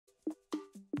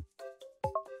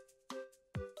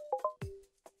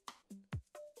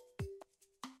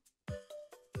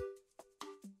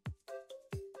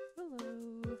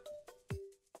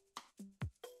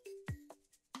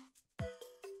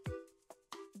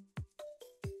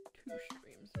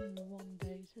streams in one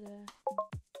day today.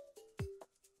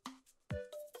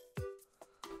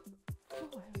 Oh,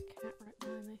 I have a cat right by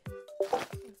me.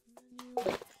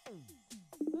 Menu.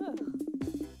 Ugh.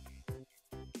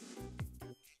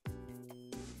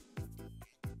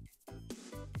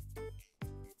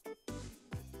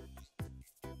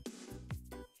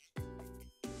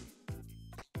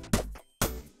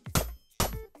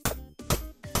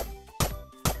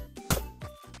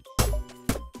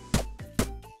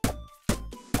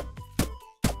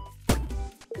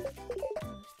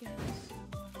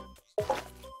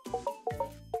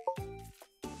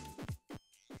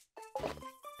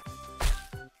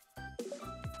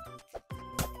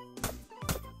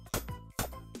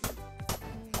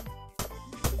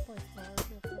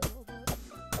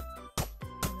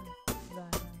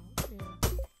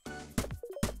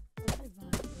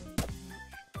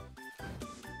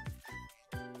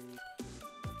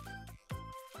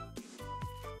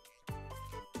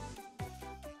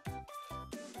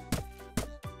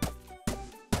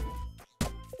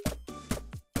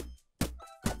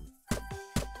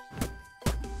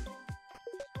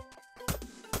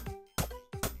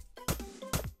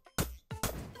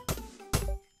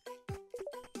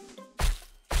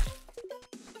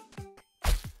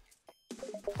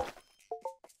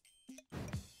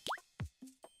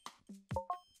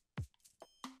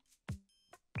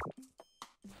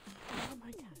 Oh,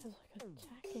 my cat is like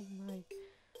attacking my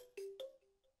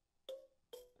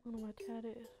one of my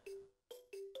tattoos.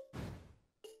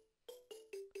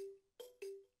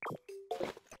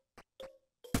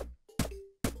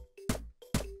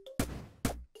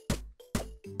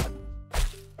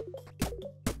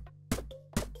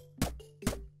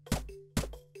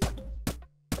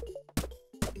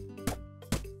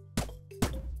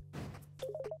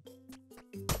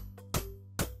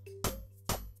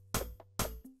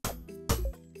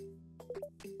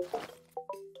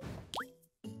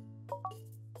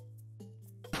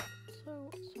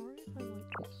 So, sorry if I'm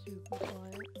like super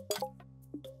quiet.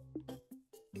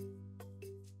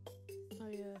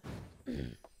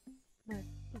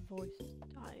 My voice is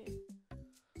dying.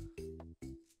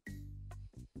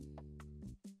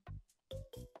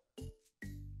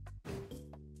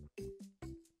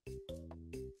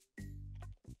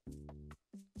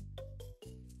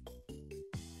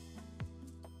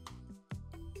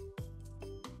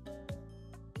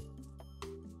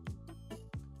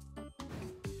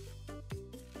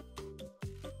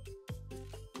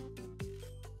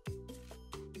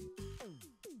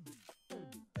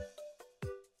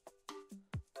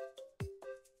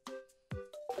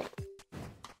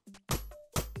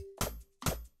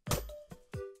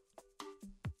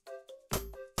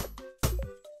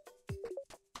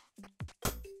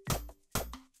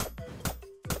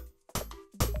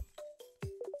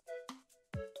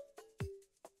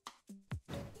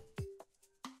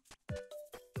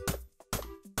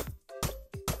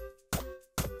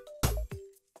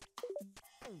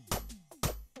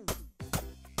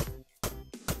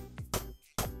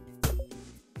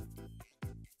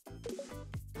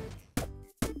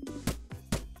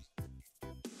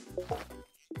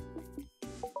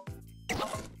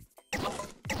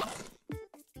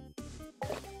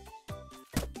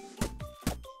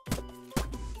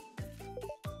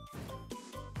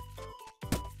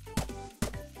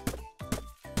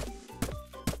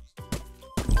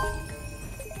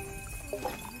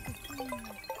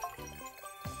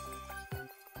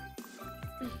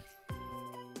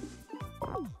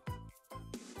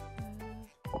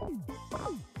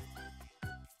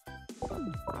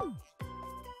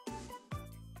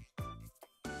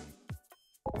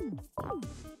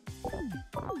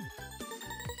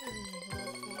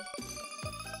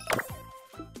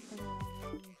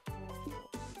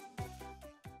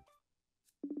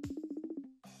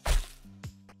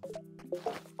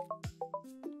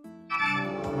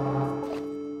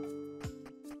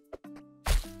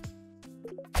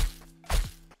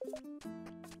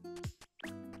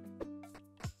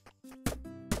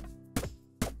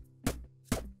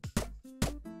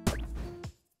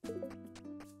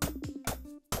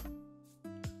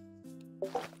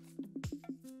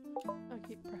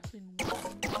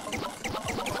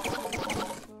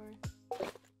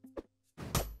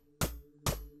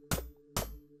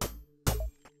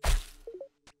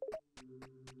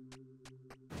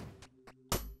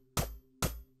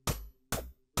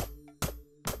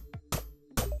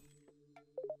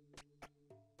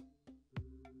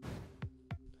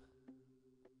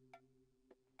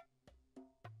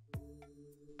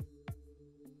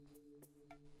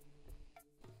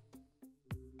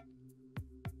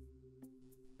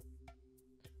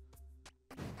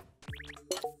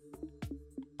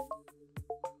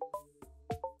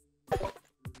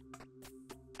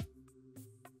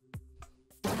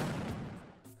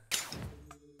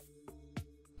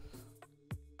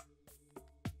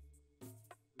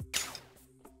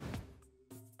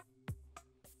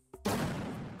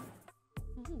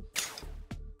 Ooh,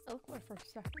 that looked away for a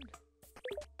second.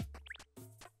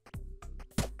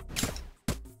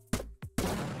 I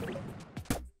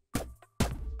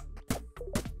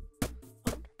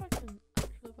wonder if I can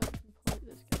actually complete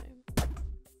this game.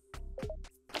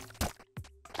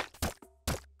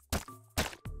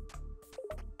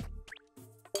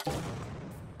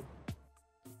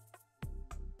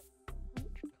 How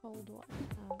much coal do I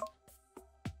have?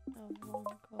 I have 1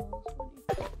 coal, so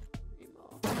I need 3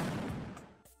 more.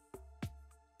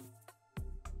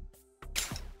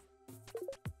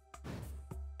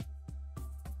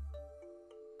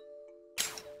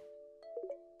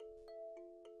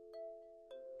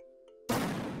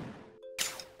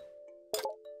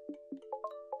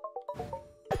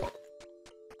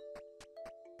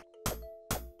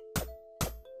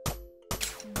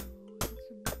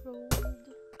 Some gold.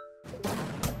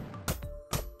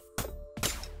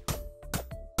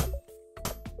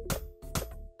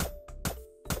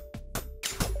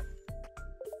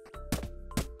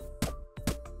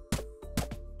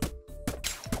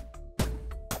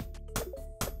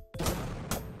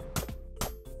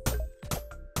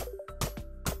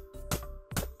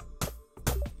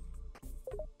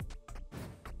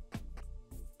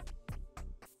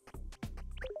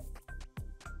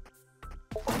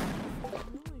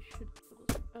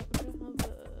 We don't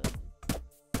have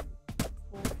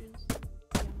forges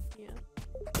down here.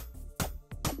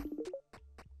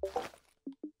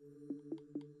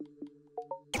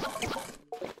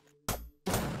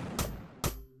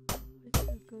 It's a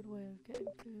good way of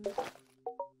getting food.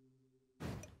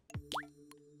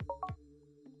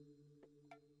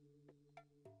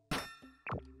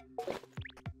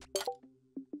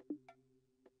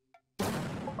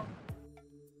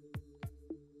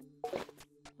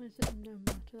 Is it no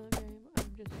matter the game? I'm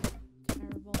just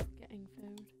terrible at getting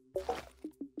food.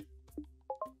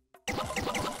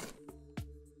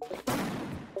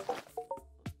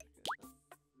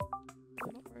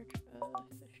 I'm not rich,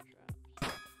 fish traps.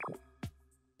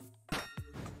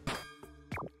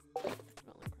 Only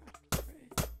craft 3.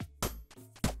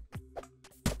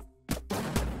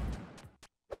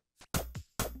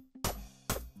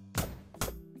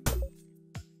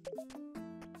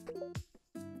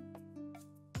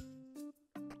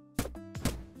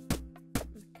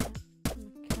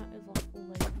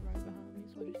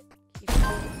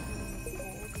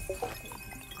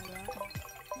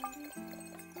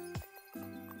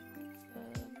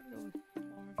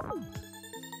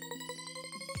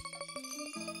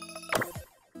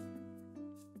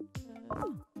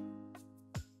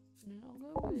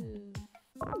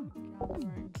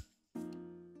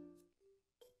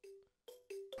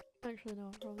 Actually,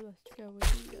 no, probably best to go with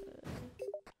the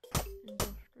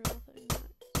industrial thing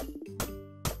next.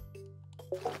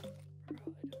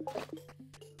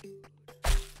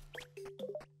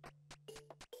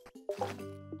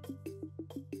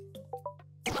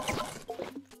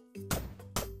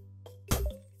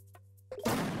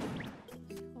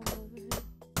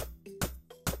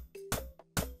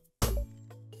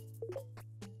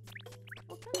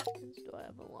 What kind of skins do I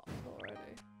have unlocked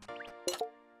already?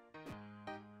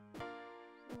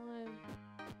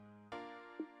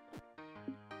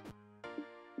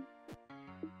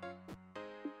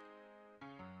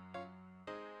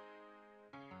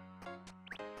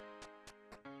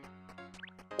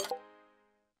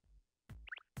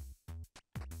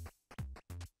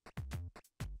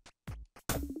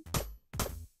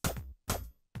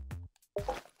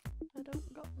 I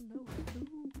don't got no food.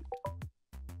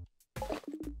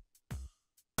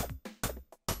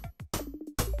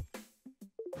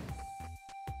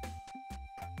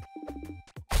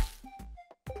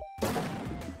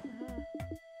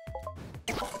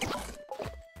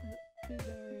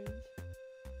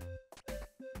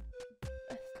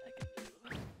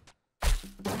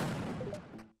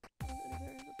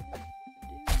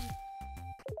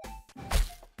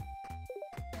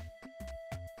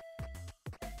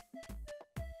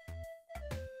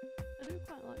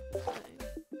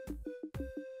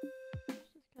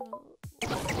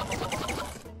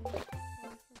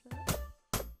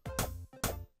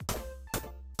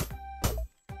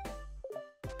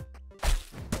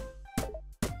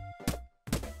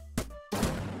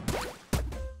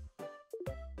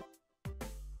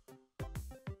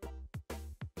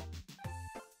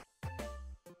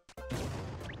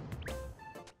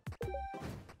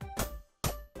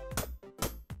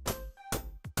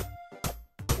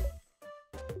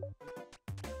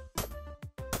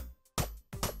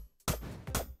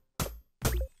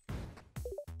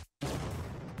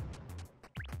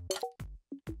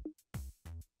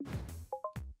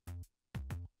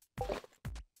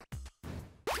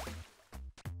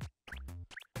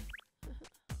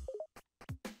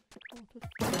 lot of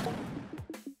fish.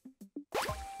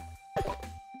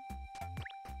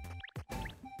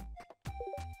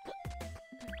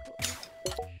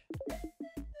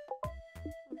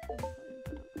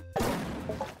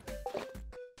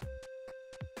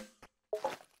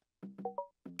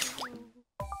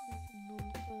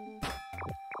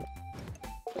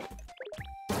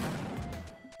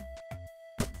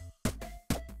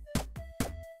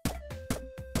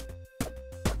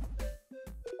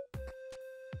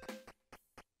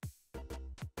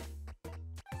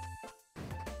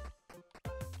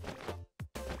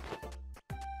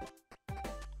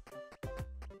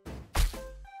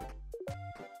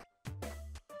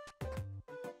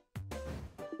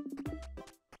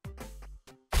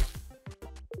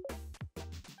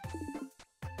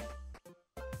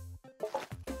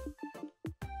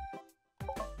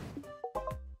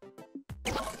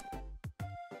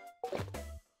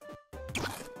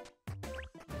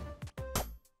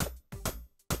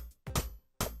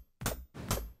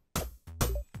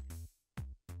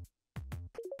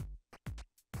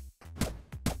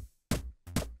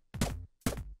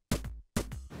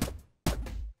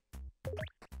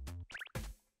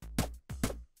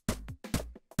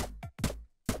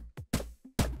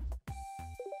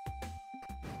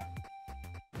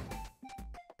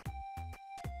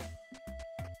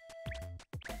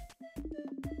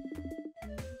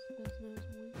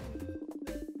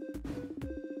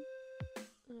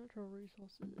 Natural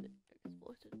resources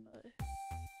exploited by the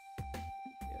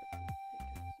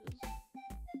pickaxes.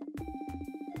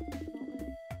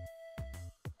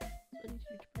 Unfortunately. So I need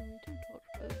you to bring me two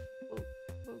torchwood bugs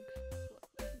so I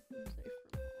can keep them safe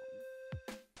from harm.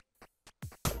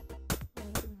 I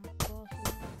don't even have glass on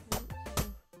that point, so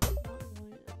I'm not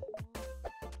annoying it a lot.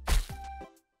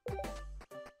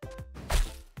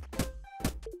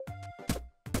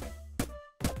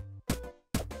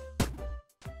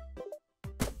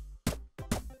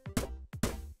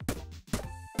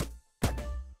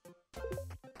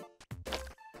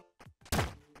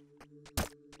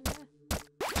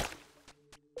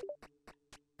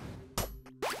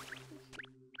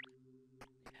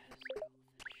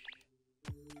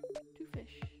 Two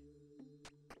fish.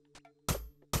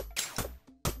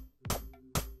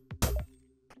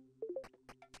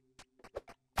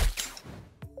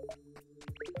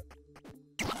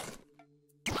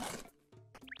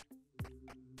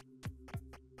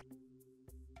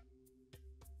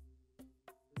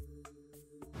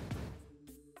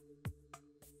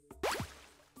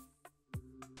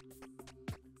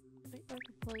 I think I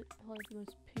could play the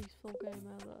most peaceful game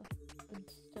ever and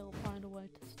still find a way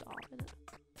to starve in it.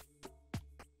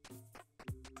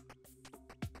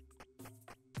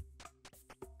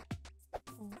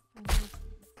 And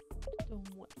I've done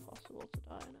what's possible to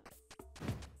die in it.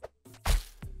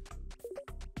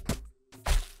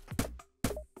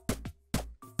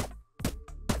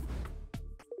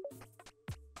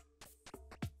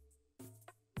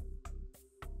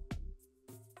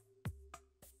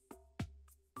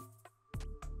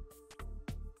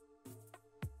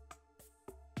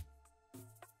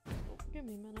 Oh, give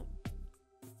me a minute.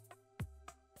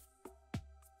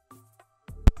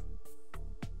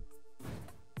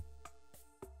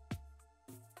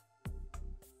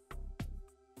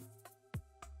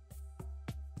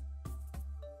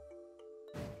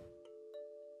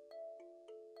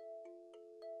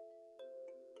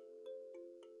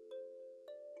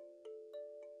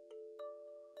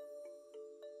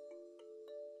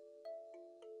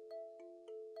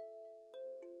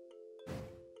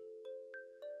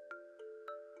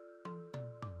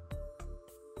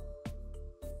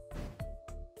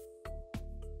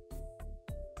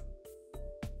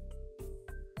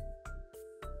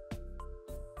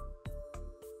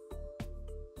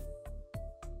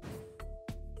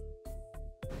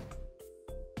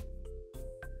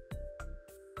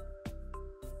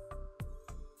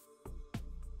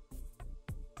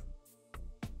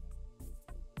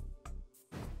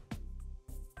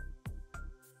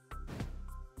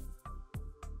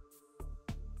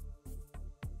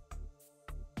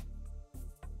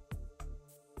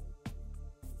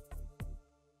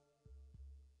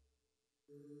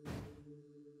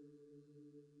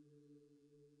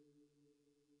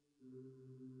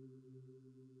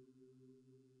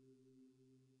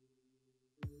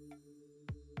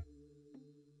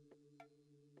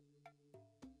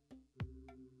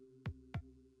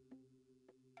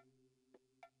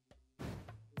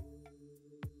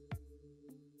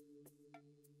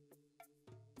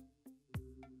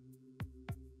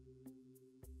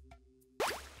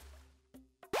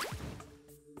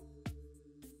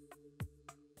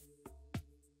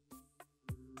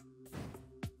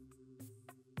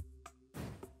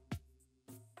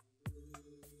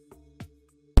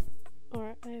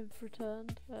 I've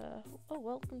returned. Oh,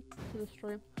 welcome to the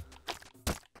stream.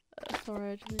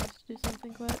 Sorry, I just needed to do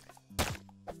something quick.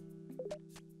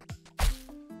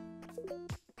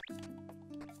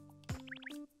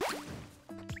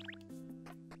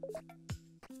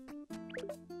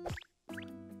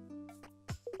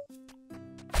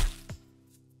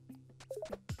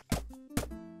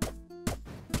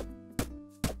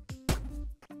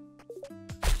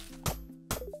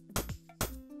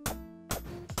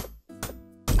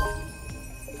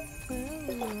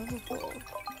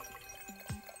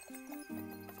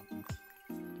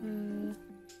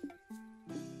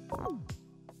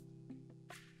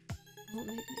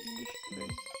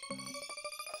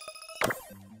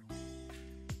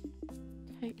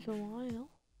 Takes a while.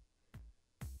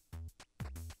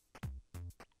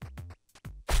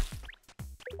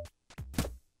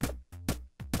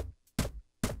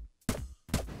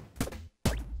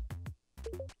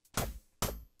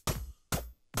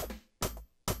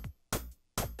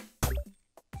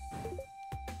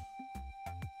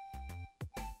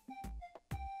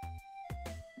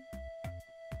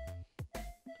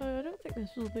 I don't think this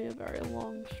will be a very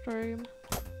long stream.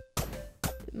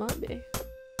 It might be.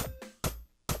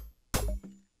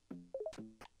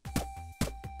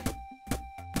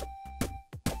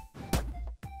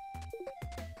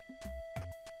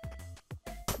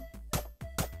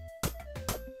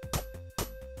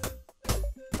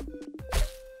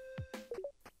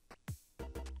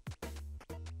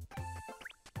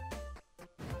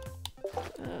 I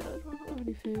don't have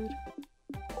any food.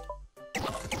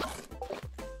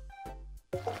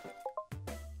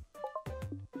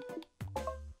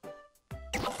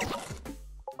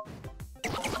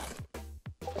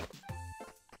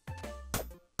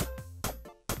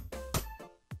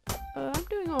 I'm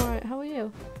doing alright, how are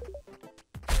you?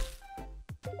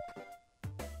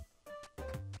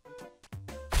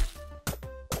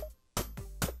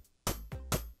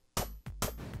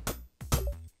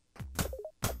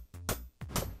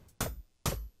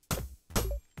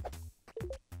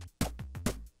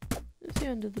 It's the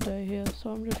end of the day here,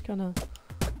 so I'm just kinda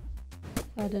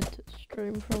decided to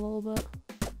stream for a little bit.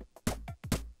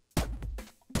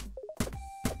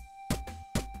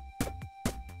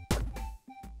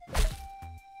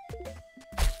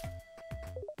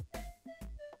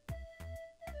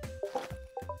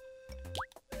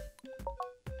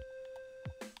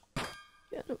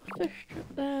 Get a fish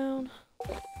strip down.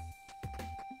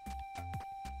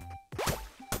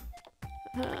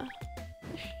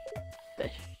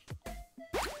 Fish.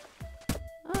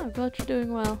 Oh, glad you're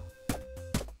doing well.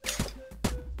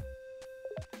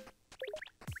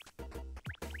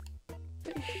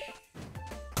 Fish.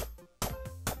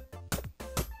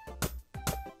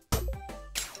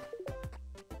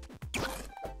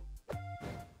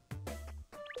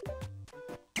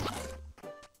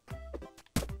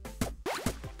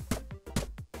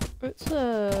 It's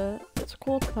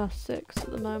 6:15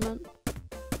 at the moment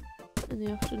in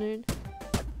the afternoon.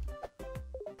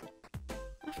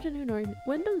 Afternoon or evening?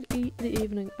 When does the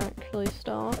evening actually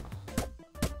start?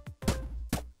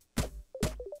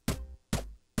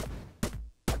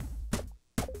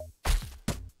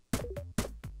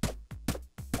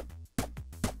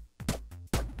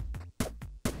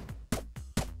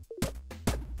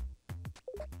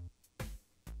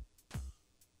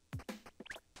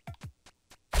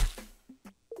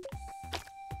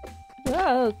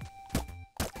 Ah.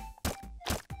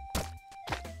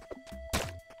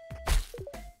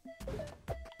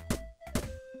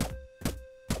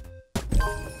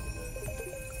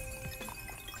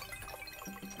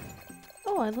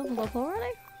 Oh, I leveled up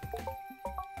already?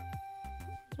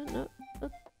 I don't know.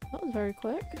 That was very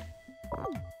quick.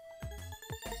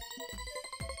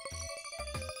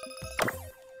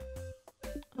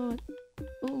 Oh,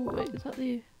 wait, is that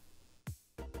the...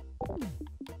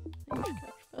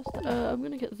 I'm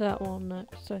gonna get that one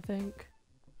next, I think.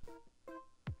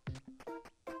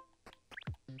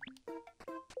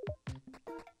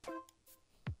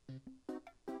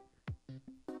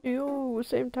 Yo,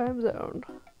 same time zone.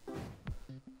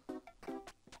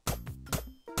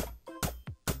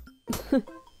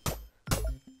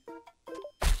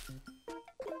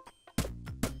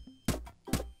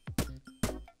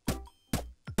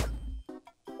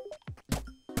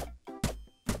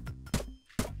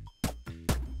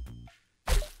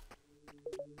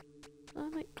 I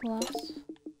make glass.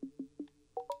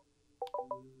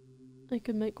 I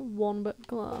can make one bit of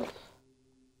glass.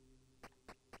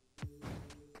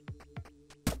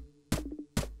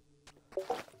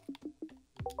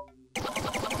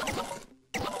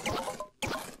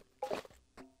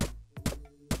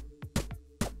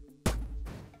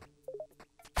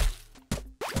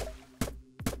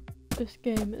 This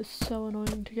game is so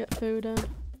annoying to get food in.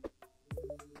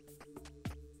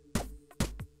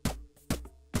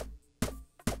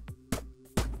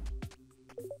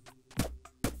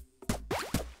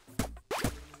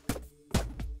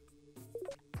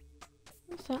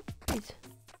 What's that?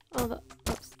 Oh,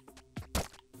 that's...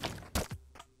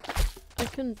 I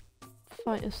can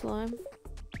fight a slime.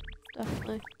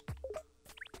 Definitely.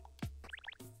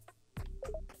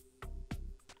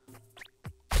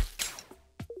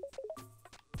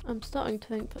 I'm starting to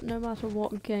think that no matter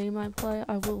what game I play,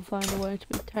 I will find a way to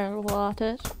be terrible at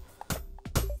it.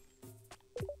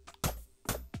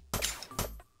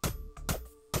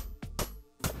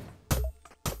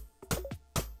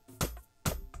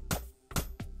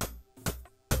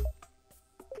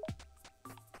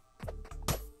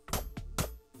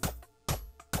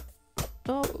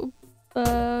 Oh,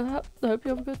 I hope you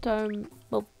have a good time.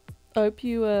 Well, I hope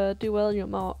you do well in your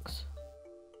marks.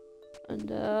 And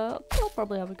I'll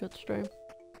probably have a good stream.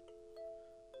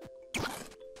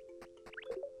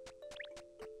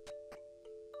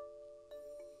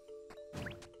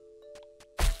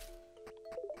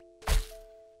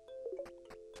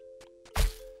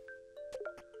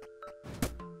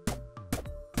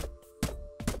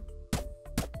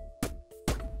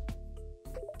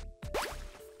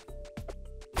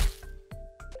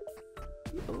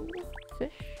 Yo,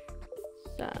 fish,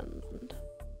 sand.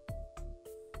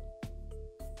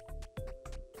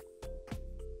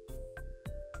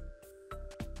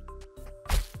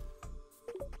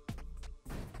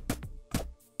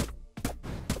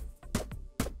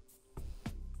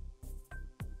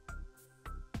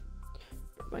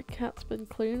 My cat's been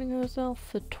cleaning herself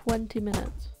for 20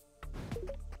 minutes.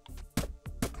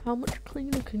 How much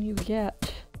cleaner can you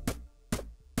get?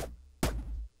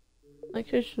 Like,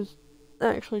 she's just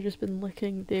actually just been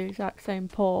licking the exact same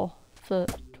paw for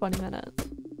 20 minutes.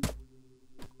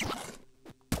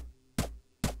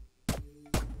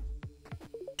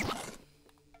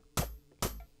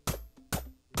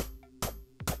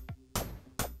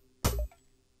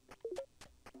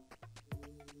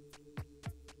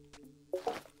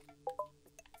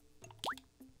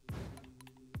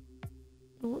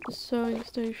 I want the sewing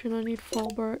station, I need 4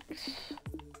 bricks.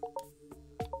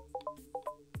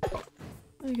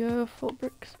 There you go, 4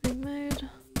 bricks being made.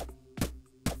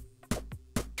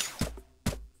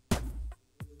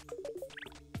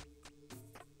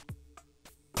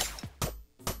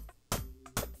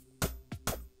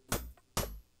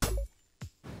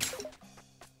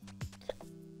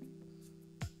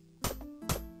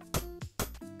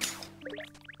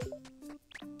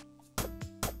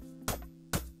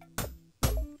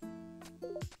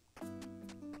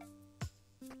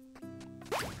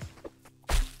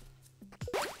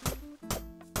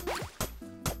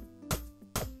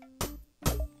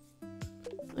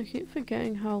 I keep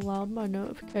forgetting how loud my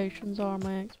notifications are on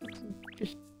my Xbox, and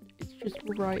it's just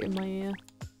right in my ear.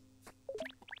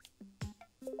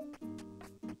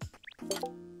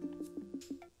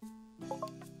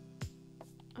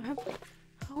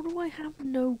 How do I have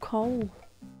no coal?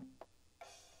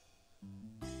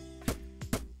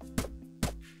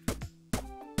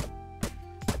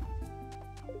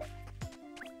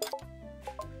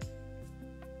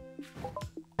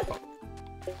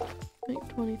 Make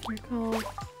 23 coal.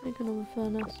 Make another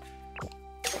furnace.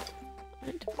 I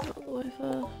need to put it all the way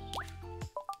first.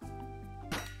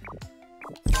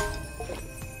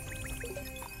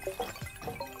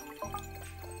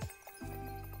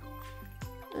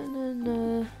 And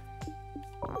then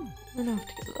I have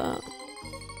to get that.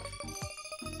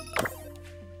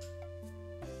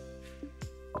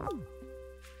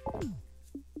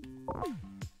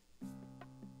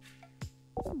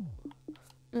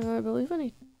 I believe I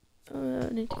need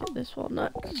to get this one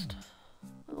next.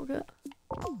 I'll get.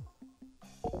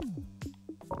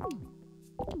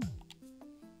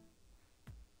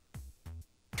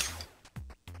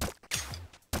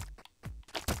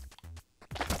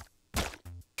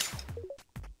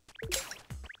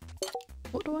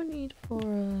 What do I need for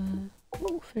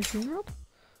fishing rod?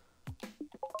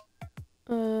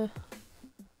 I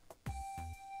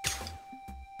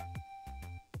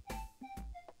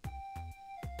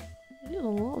need a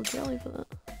lot of jelly for that.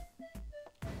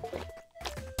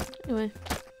 Anyway.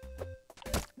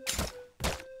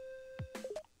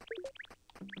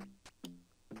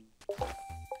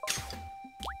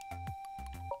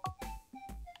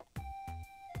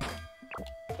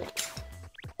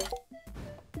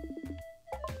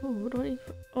 Oh, what do I need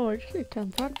for— oh, I just need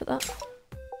 10 thread for that.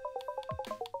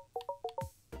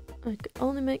 I can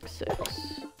only make 6.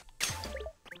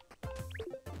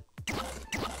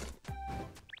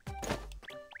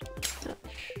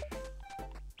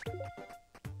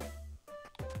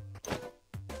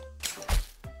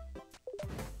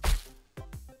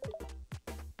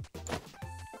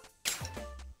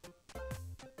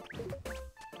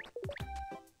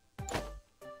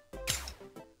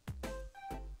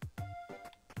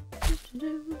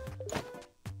 Do.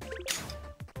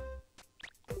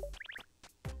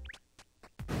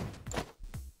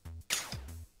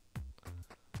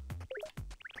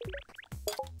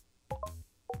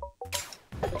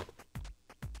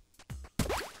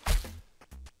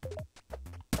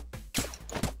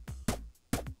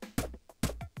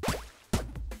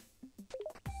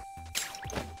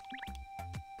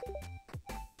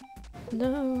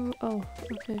 No! Oh,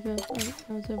 okay, good.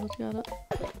 I was able to get it.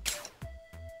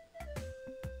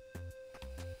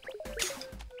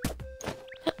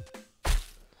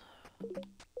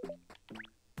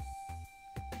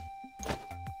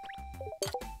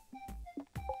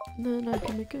 And then I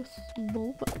can make a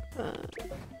small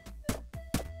backpack.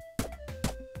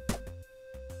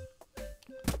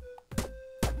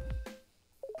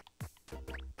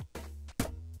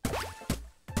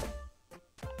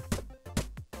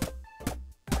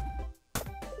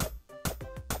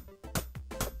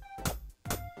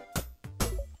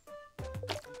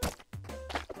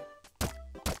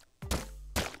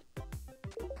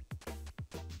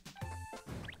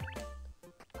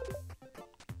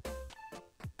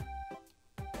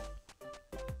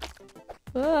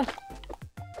 Ah!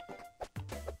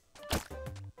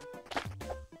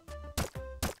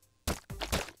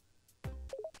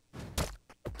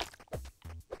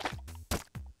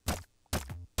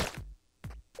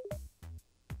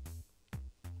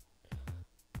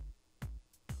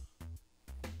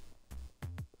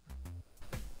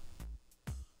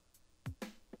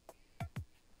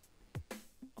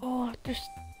 Oh, I just...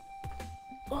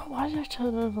 Oh, why did I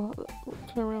turn over like that?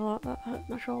 Turn around like that? Hurt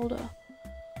my shoulder.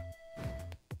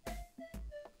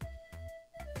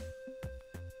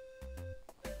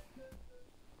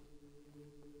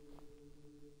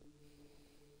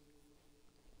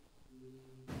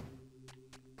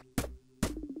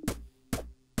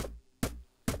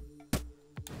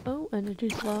 Oh,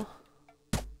 energy's low.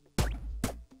 I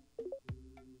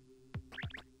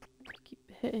keep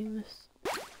hitting this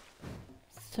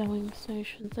sewing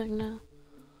station thing now.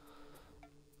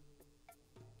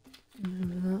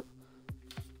 Remember that.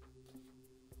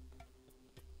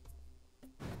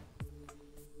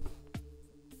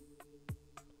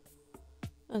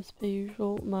 As per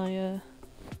usual, my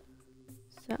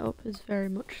setup is very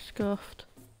much scuffed.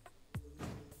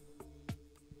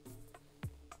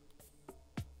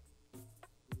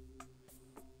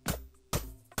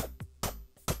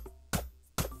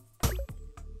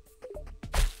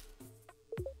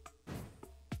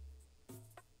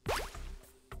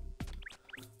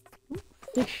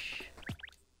 Fish.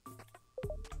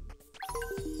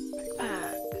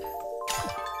 Back.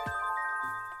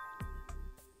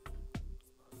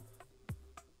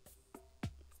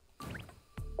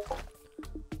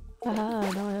 Ah,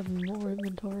 now I have more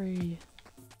inventory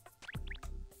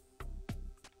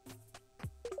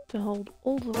to hold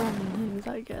all the random things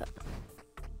I get.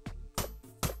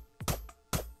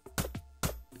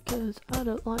 Because I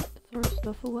don't like to throw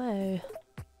stuff away.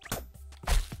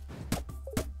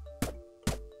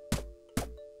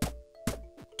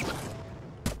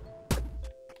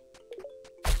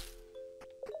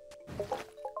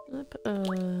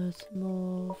 Some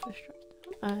more fish traps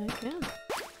down. I can.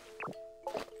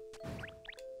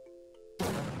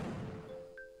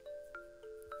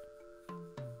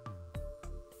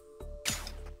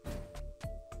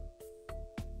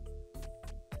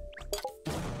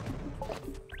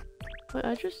 Wait,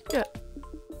 I get...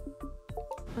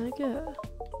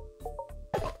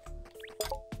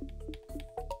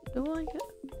 Do I get...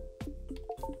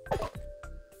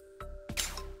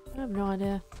 I have no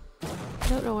idea.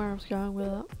 I don't know where I was going with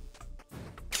that.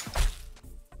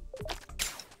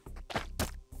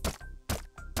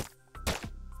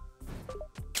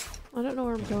 I don't know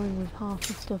where I'm going with half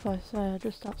the stuff I say. I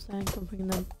just start saying something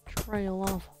and then trail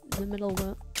off in the middle of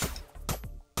it.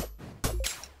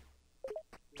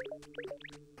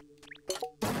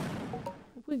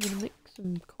 We're gonna make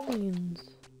some coins.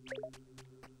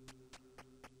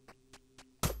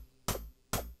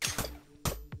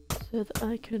 So that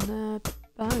I can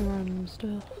buy random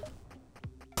stuff.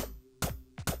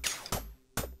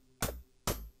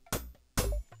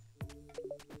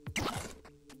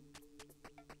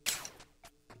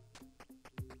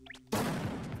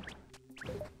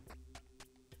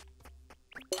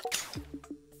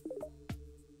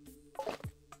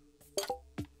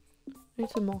 Need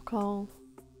some more coal.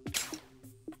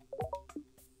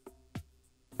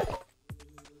 I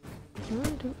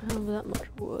don't have that much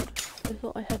wood. I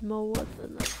thought I had more wood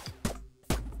than that.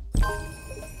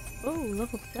 Oh,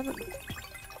 level 7.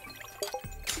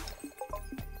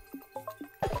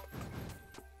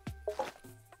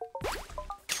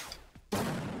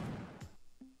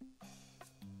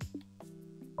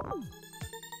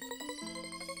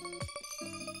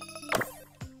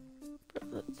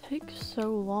 takes so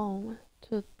long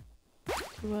to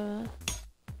what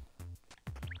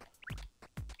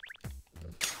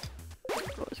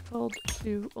it's called,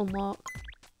 to unlock.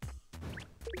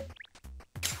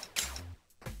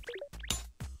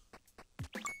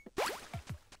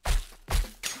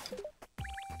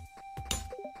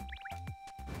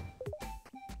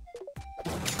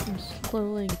 I'm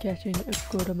slowly getting a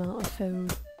good amount of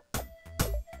food.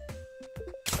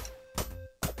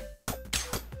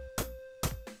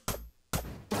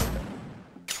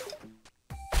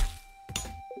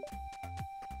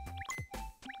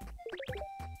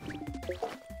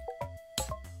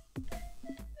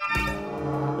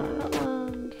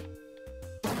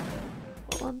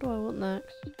 What land do I want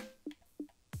next?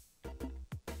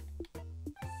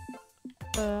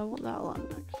 I want that land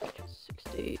next, which is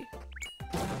 60.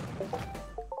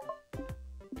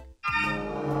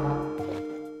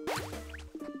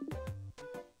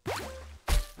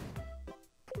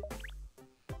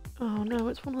 Oh no,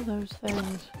 it's one of those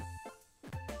things.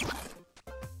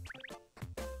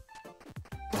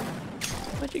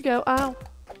 Where'd you go? Ow!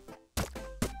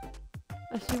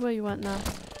 I see where you went now.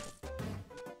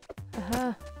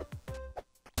 Aha!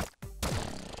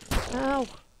 Ow!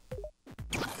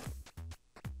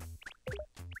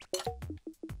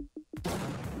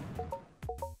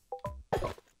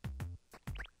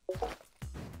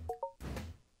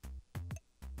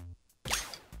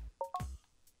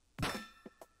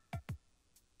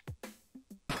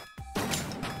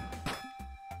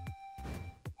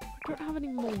 I don't have any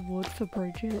more wood for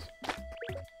bridges.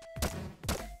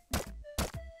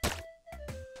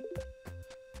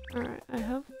 Alright, I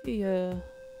have the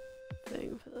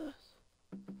thing for this.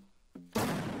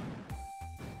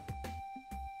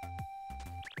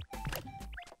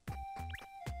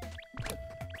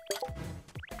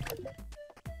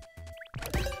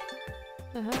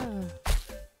 Aha!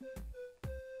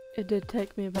 It did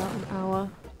take me about an hour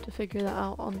to figure that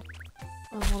out on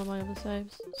one of my other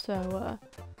saves, so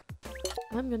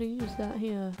I'm gonna use that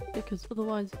here, because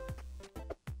otherwise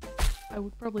I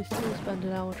would probably still spend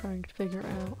an hour trying to figure it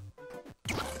out.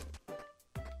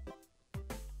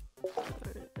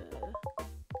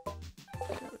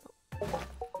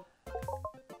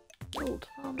 Old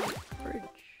farming bridge.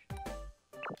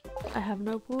 I have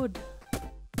no wood.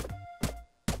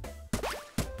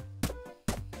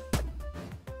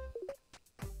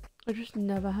 I just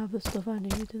never have the stuff I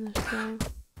need in this game,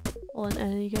 or in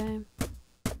any game.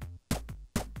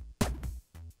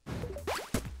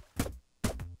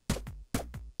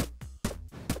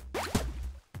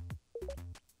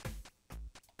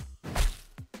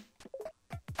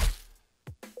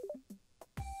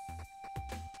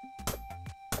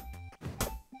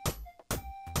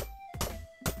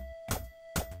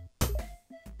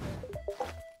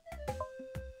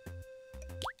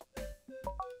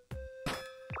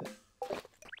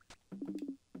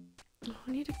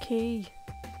 I need a key.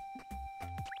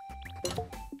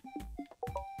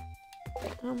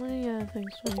 How many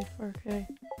things do I need for a key?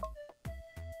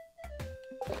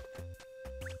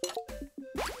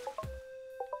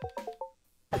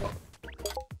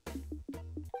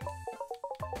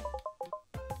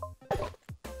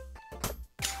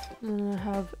 And I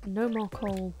have no more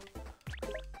coal.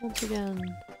 Once again.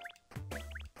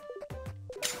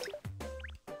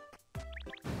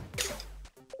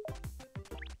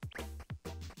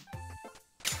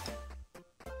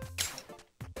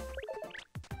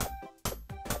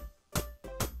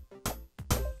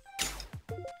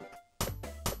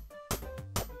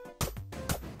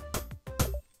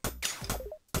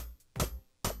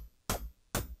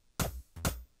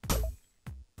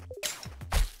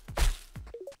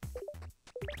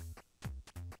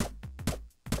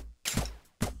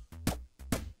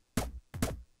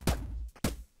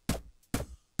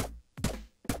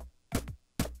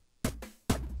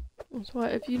 That's why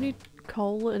if you need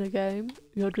coal in a game,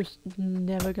 you're just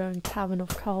never going to have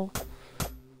enough coal.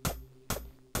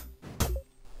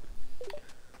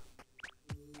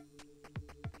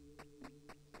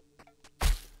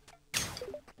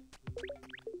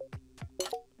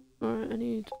 Alright, I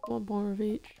need one more of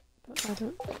each, but I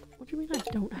don't... What do you mean I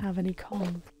don't have any coal?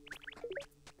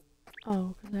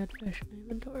 Oh, because I had fish in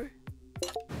inventory.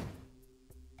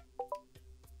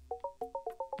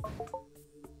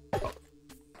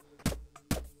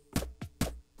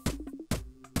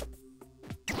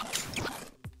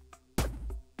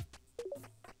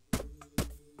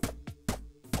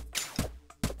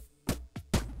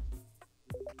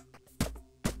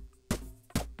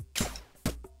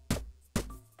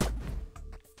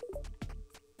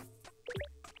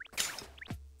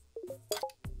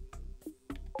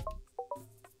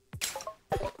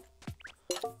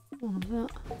 One of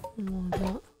that, and one of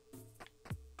that.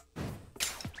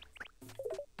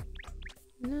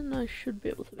 And then I should be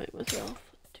able to make myself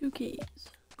 2 keys.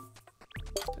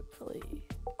 Hopefully.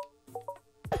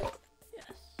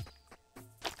 Yes.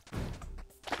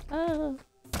 Ah!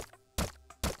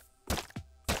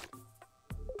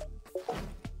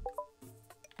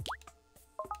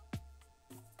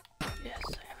 Yes,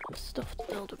 I have enough stuff to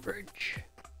build a bridge.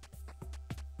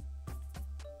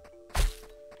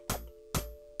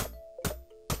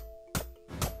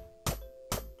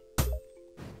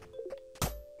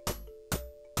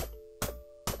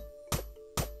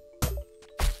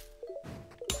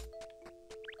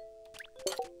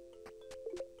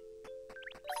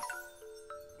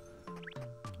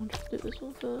 I'll just do this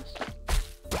one first.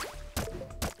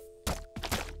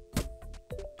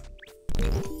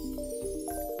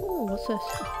 Oh, what's this?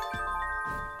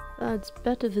 Adds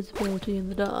better visibility in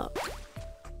the dark.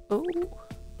 Oh,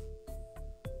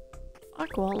 I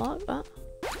quite like that.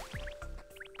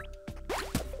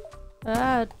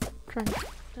 Ah, trying to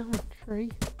down a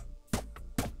tree.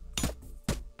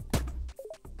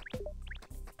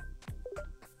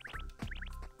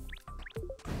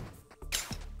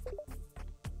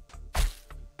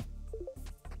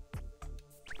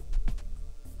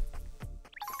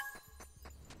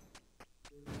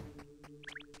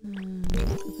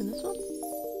 Open this one.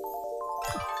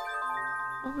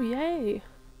 Oh yay!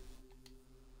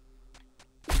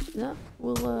 That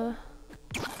will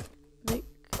make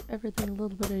everything a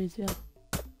little bit easier.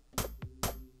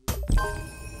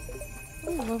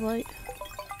 Oh, lovely.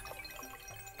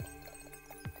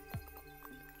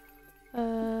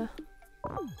 Gonna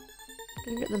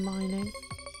get the mining.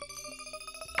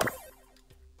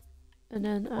 And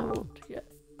then I want to get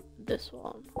this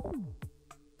one.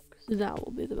 Because that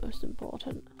will be the most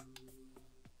important.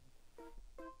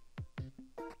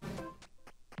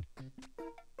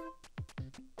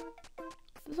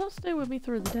 Does that stay with me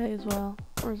through the day as well?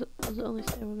 Or does it only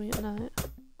stay with me at night?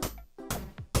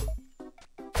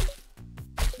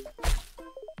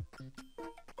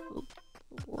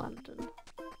 Lantern.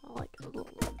 I like a little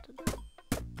lantern.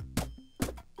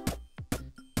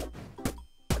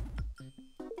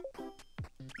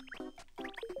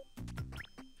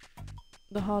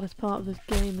 The hardest part of this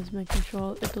game is making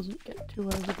sure it doesn't get too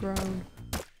overgrown.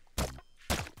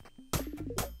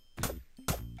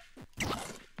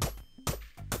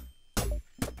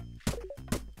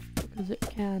 Because it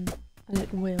can, and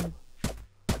it will,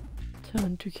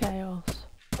 turn to chaos.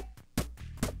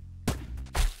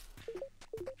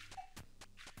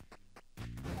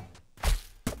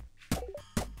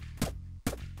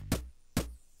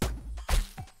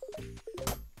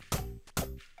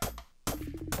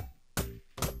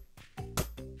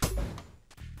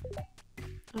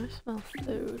 I smell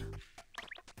food.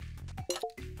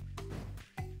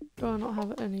 Do I not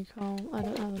have any coal? I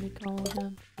don't have any coal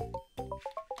again.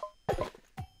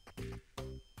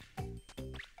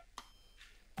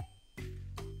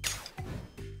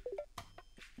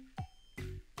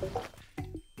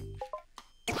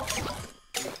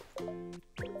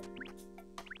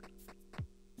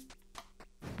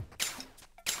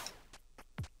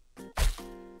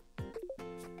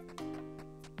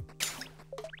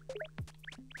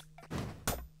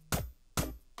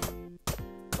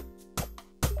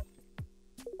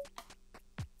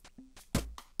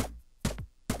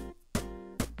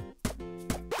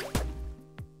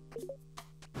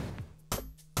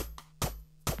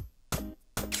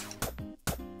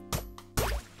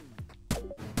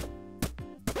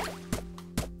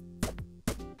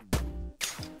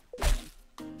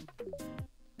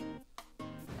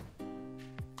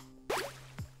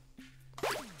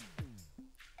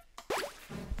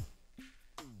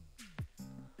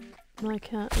 My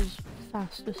cat is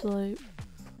fast asleep.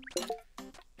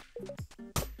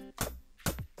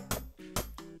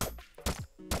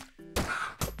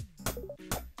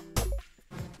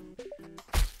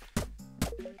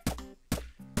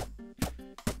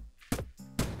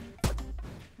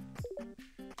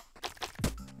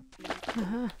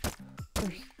 Haha,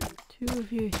 there's 2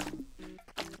 of you.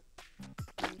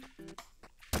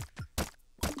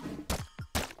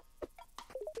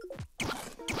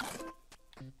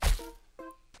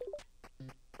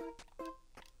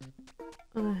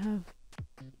 And I have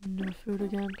no food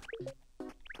again.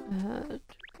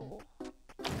 4.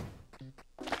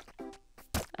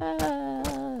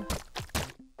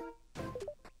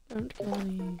 Don't kill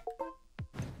me.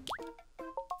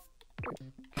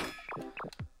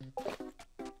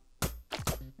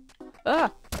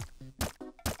 Ah!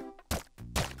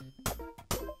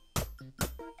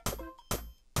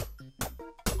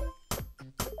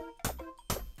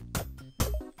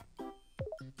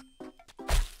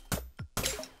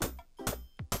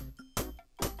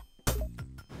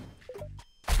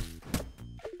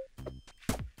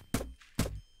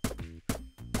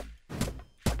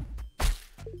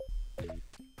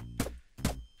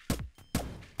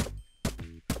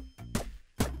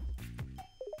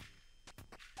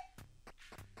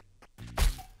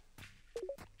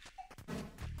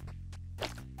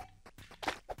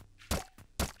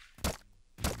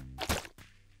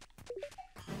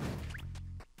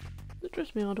 it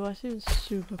just me or do I seem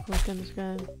super quick in this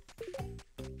game?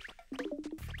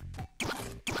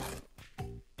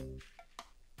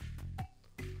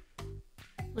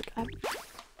 Like, I'm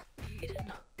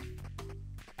eating.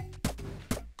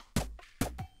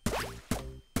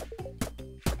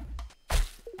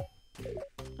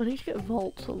 I need to get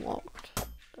vaults unlocked.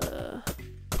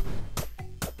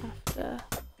 After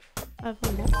I've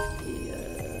unlocked the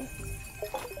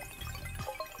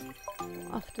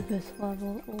after this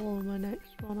level or my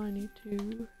next one, I need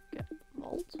to get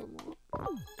vaults unlocked.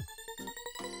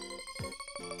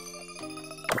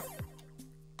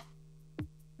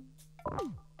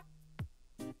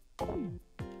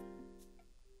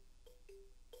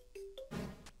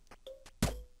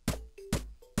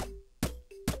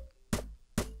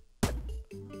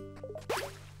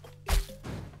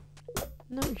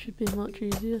 Now it should be much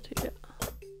easier to get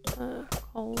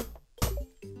coal.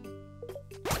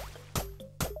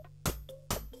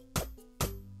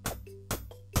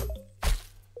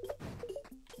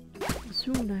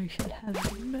 Soon I shall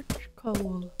have much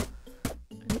coal,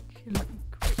 and it shall be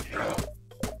great.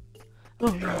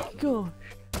 Oh my gosh!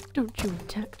 Don't you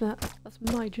attack that! That's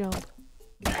my job.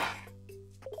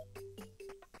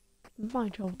 My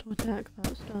job to attack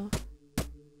that stuff.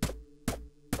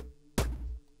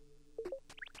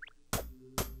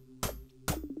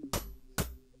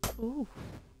 Ooh.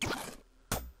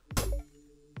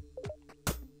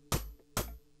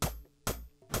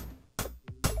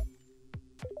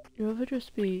 You ever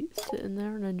just be sitting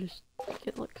there and then just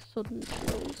get like sudden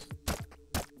chills?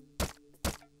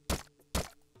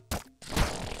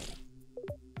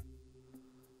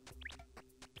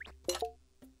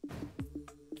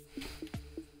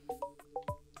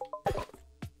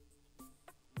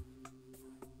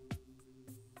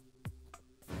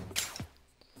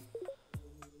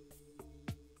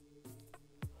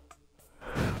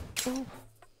 Oh.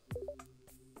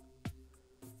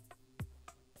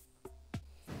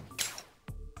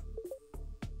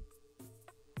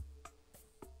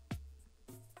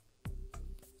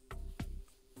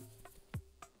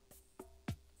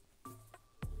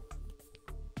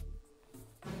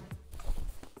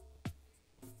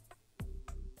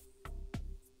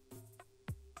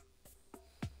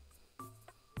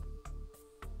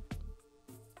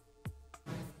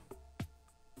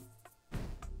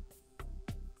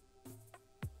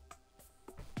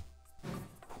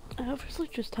 I obviously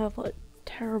just have like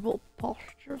terrible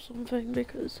posture or something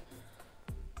because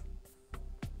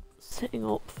sitting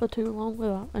up for too long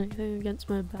without anything against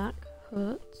my back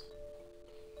hurts.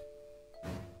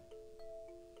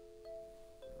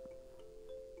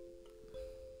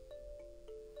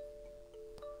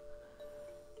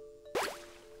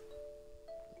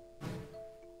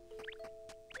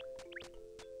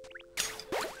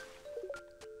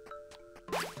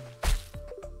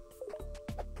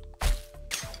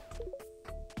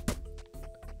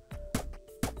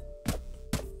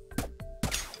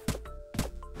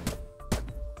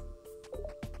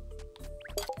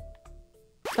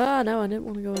 Ah, no, I didn't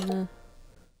want to go in there.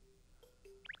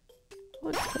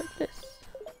 What's like this?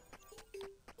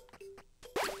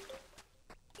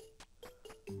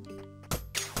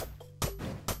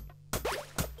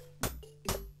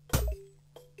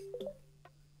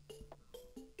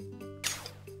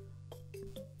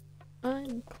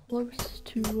 I'm close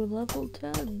to a level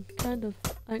 10, kind of.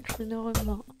 Actually, no, I'm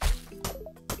not.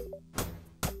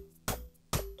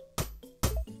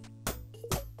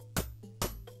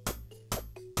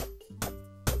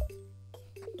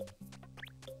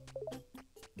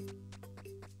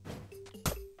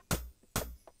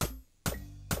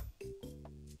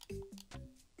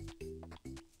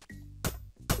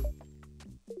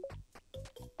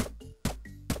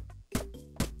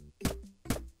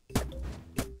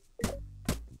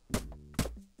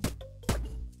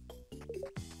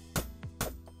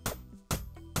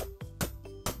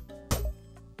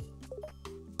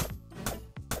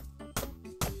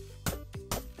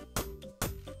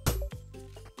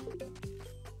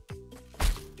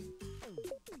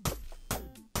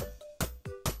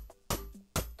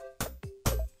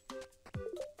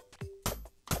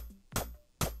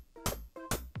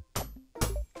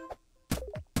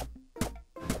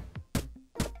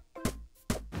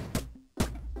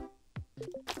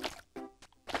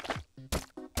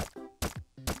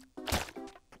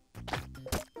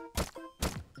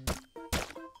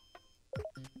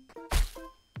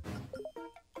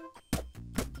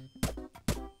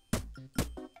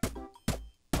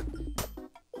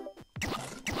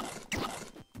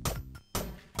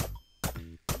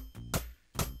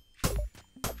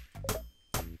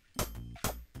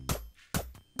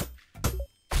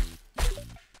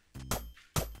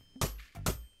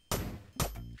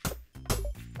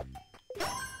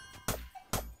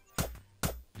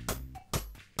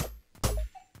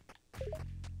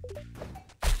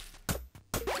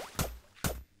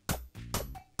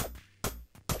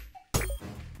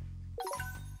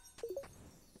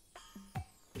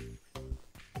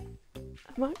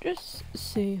 might just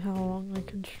see how long I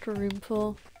can stream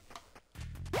for.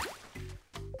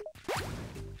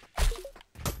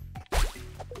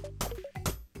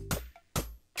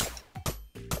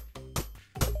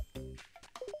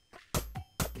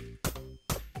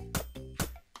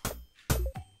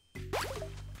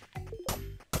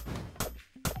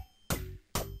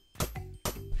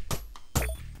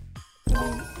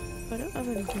 I don't have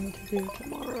anything to do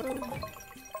tomorrow,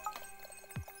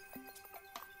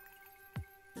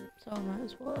 so I might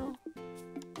as well.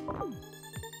 Oh,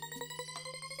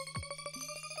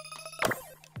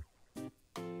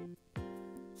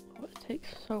 it takes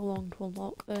so long to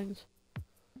unlock things.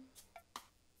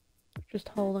 Just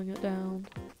holding it down.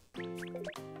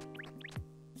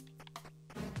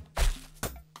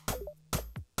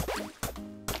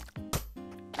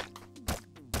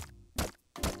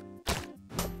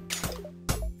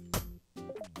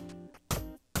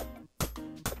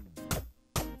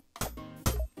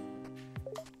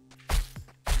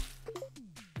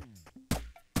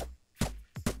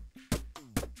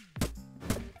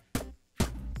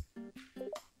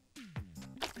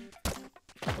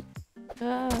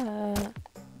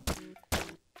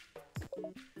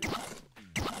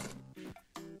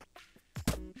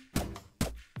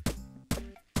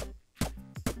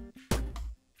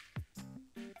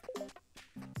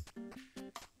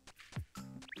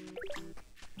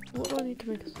 What do I need to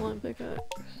make a slime pickaxe?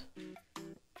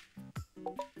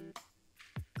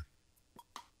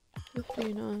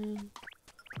 59.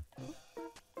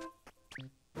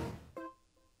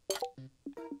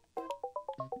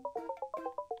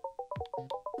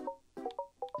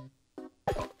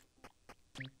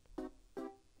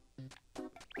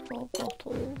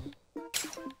 Bottles.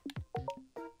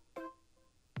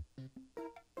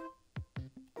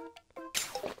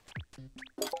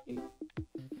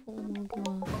 4 more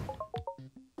glass.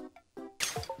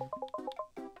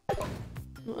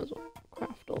 Might as well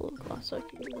craft all the glass I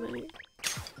can make.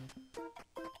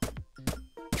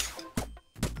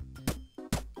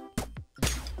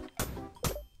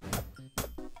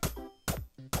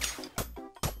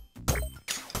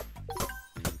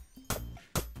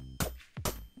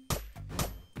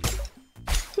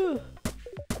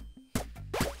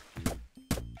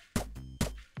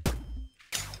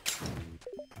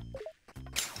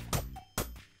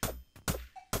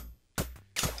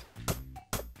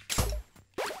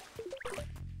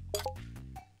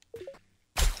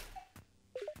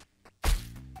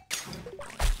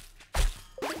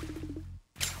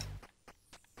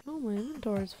 Oh, my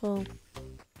inventory's full.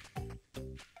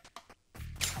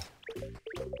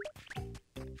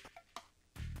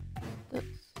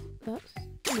 That's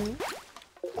new.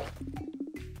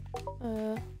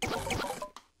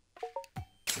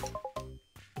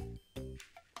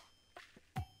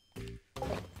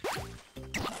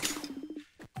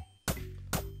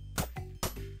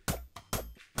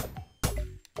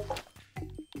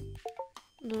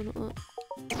 No, not that.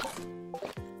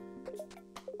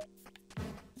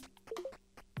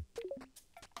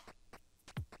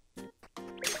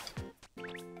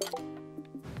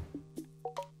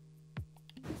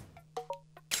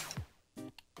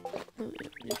 Oh, yeah,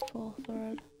 I need 4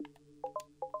 thread.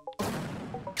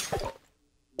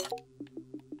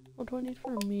 What do I need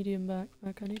for a medium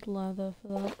backpack? I need leather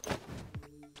for that.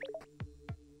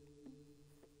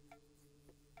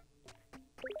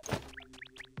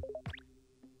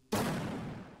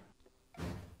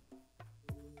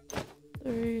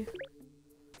 Three.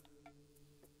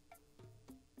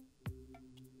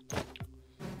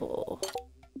 4.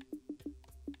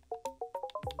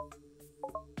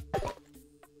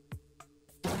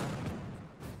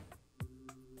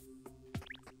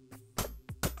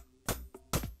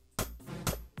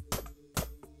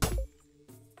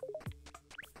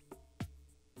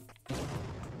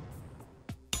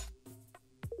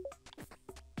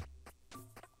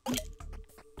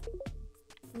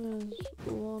 There's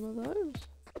one of those.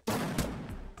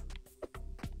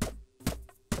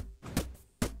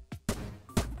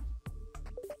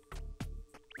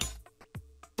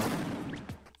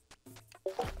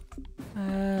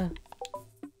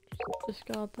 Just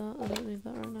discard that, I don't need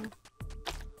that right now.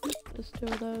 There's 2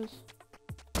 of those.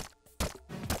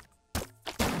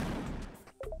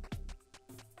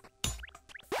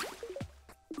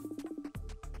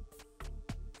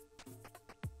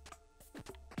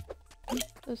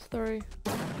 There's 3.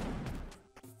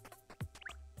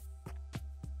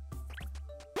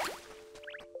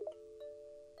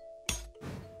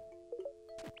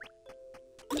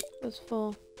 There's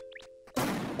 4.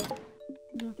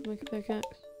 Now I can make a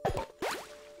pickaxe.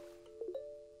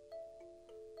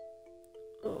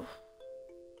 Oh.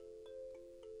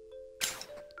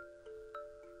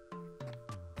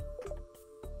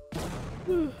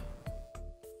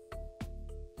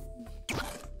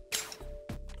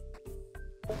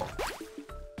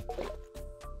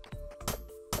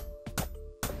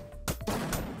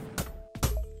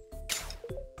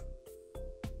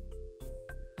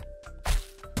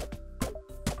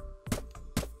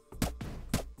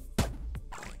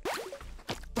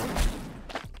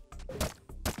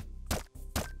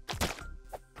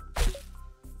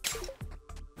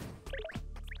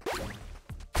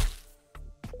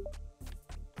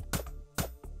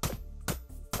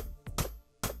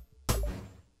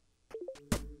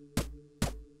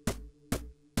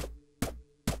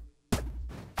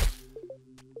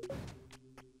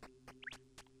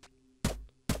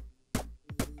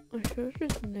 I should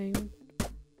just name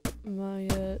my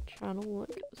channel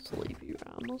like Sleepy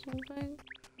Ram or something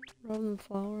rather than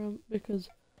Flower Ram, because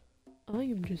I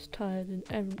am just tired in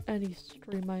any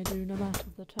stream I do, no matter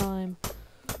the time.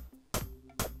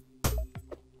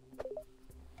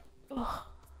 Ugh.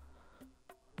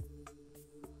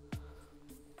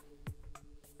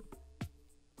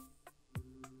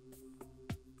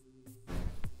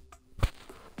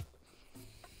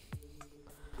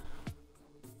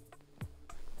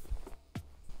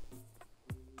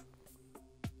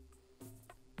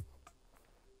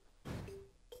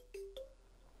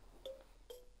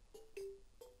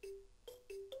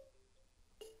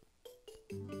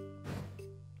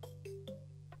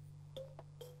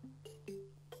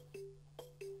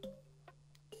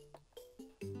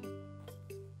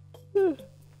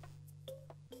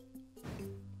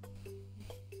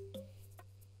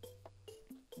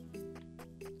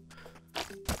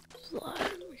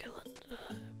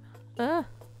 Ah!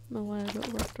 My wire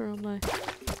got wrapped around my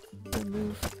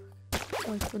move.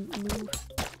 I couldn't move.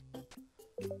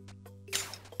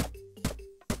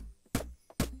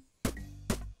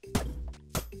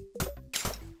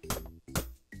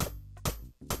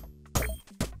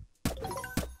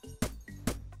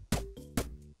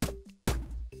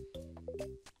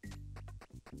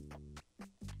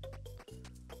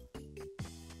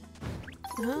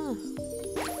 Ah!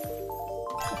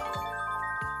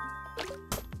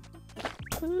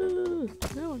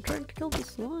 No, I'm trying to kill the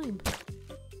slime.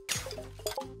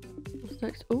 What's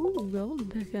next? Ooh, golden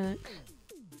pickaxe.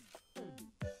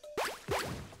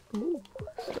 Ooh,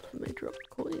 stuff may drop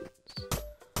coins.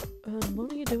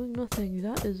 Money doing nothing.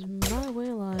 That is my way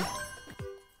of life.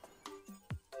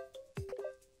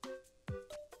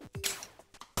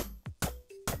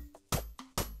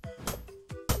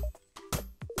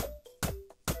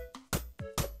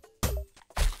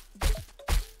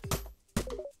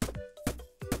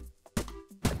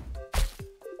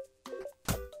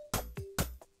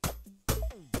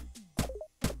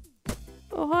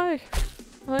 Oh, hi!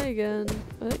 Hi again.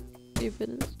 You've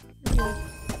been in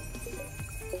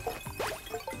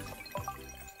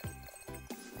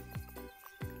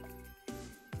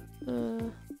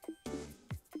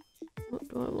what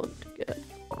do I want to get?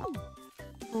 I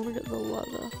want to get the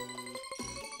leather.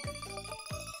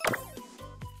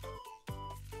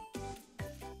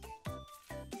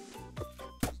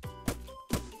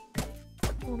 I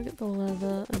want to get the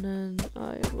leather, and then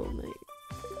I will make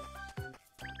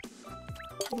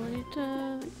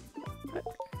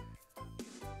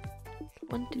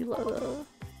 20 leather.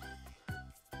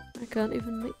 I can't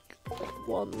even make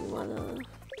one leather.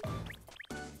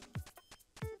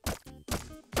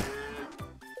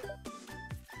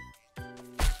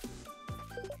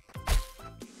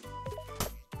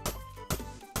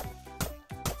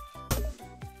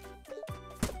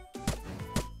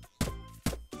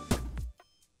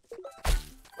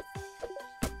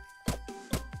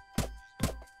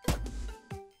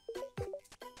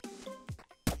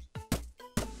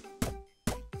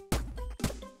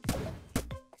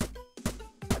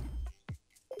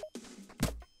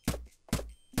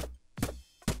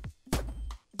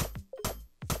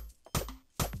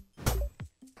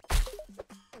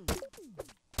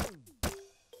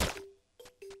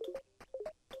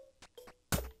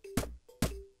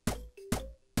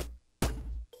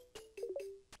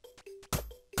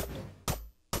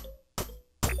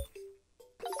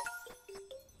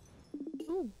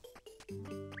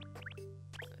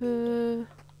 What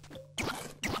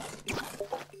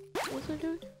was I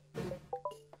doing?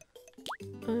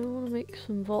 I want to make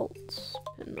some vaults.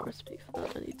 Pin recipe for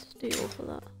that. I need steel for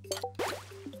that.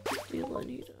 Steel, I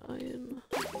need iron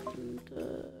and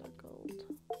gold.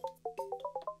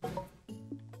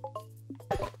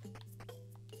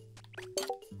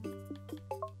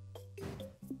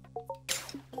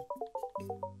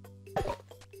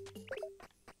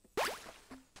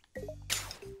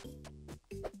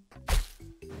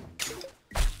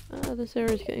 This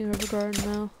area's getting overgrown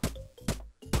now.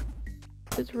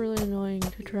 It's really annoying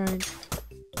to try and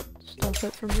stop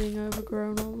it from being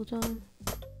overgrown all the time.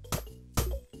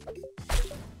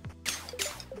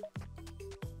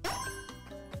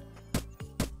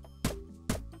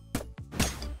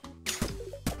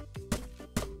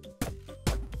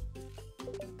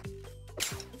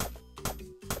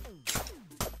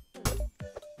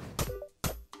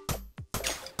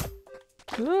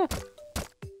 Ah!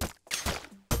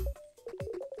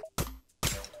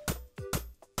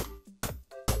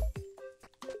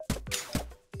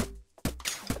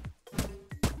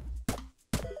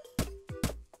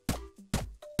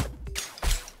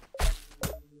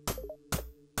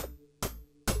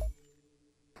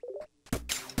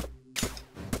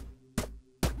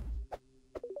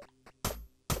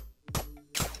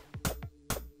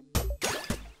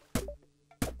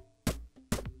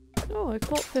 Oh, I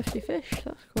caught 50 fish,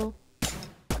 that's cool.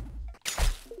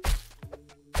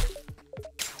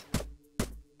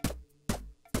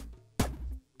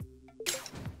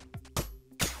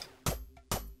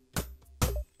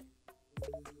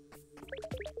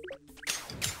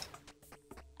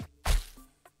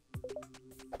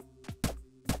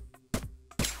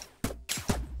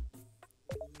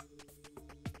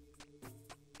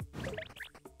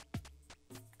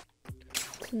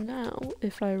 So now,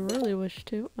 if I really wish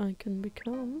to, I can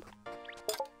become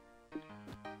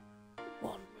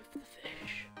one with the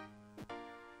fish.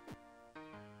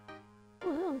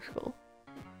 Oh, that looks cool.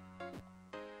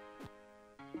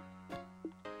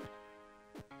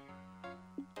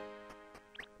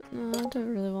 No, I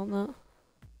don't really want that.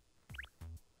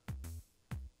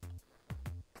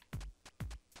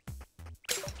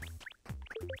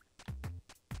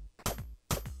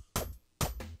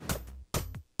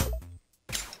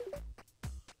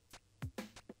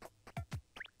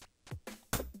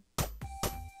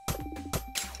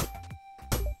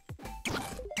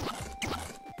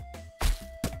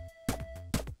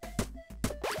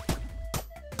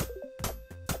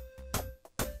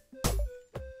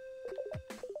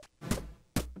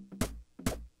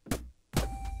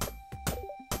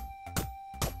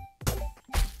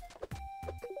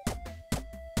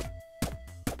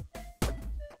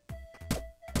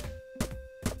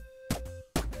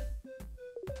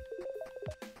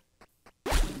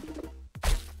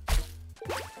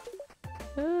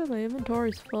 Oh, my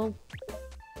inventory's full.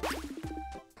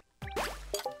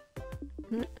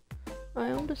 I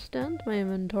understand my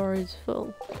inventory's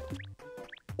full.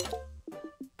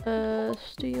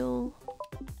 Steel,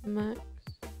 max,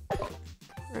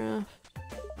 craft.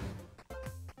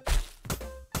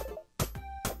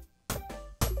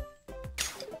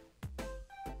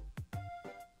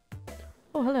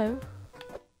 Oh, hello.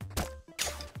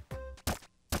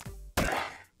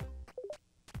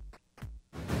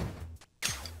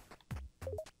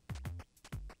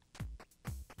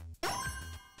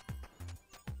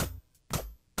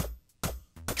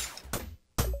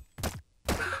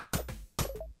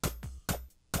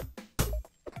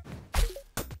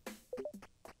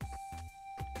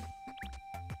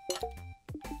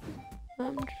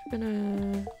 I'm just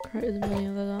gonna create as many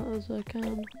of that as I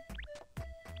can.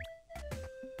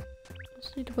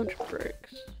 Just need a bunch of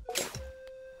bricks.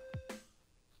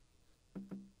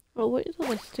 I'll wait until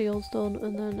my steel's done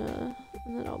and then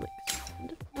I'll make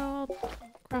no, I'll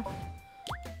craft.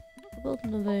 I'll build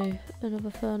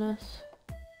another furnace.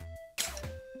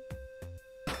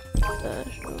 Sure.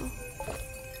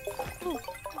 Oh.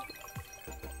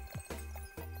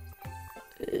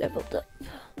 Leveled up.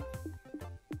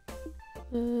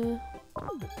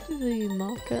 Let's do the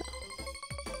market.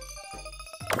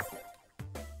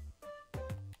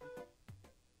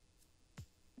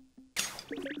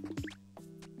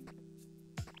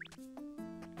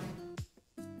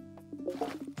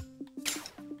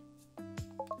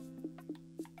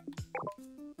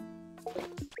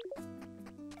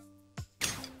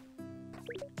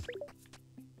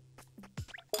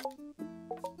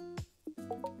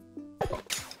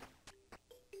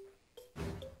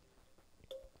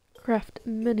 Craft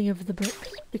many of the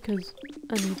bricks because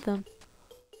I need them.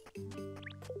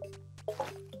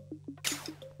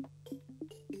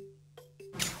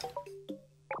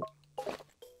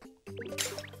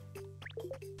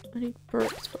 I need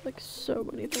bricks for like so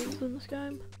many things in this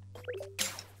game.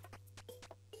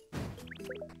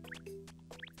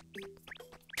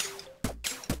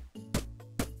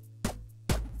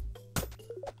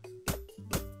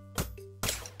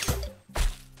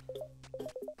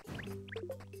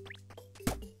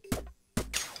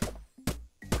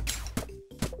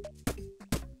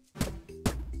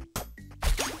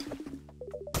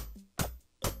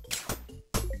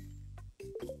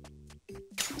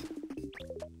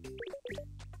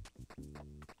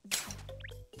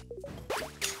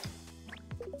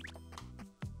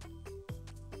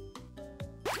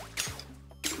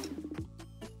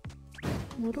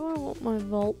 Where do I want my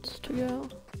vaults to go?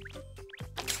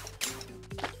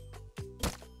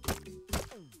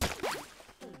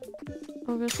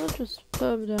 I guess I'll just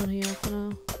put them down here for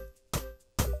now.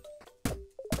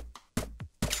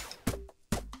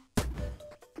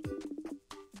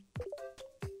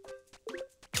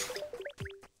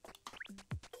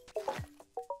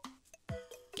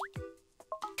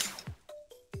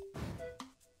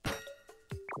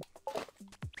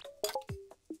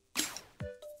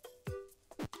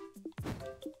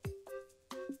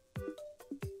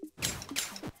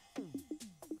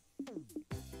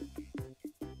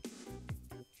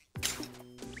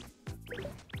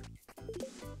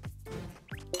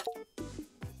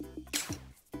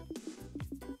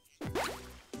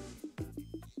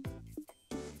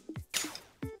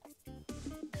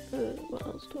 What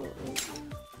else do I want?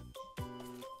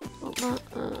 Want that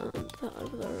and that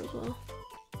over there as well.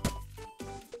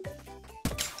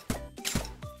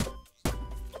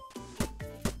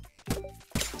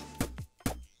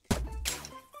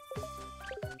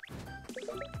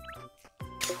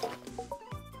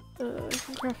 I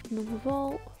can craft another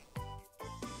vault.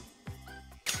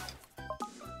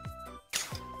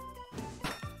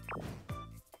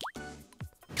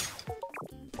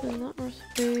 And that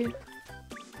recipe.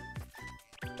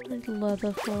 I need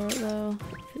leather for it though.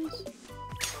 It's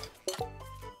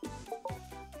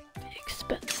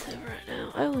expensive right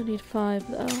now. I only need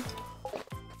 5 though.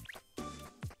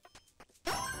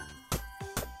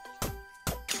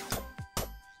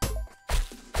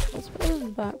 That's better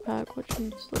than the backpack, which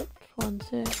needs like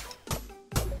 20.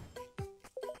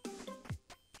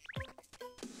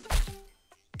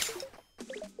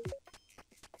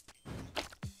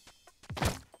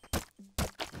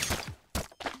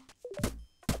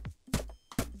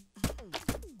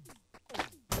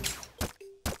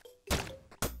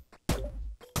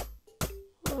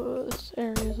 Oh, this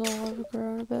area's all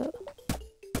overgrown a bit.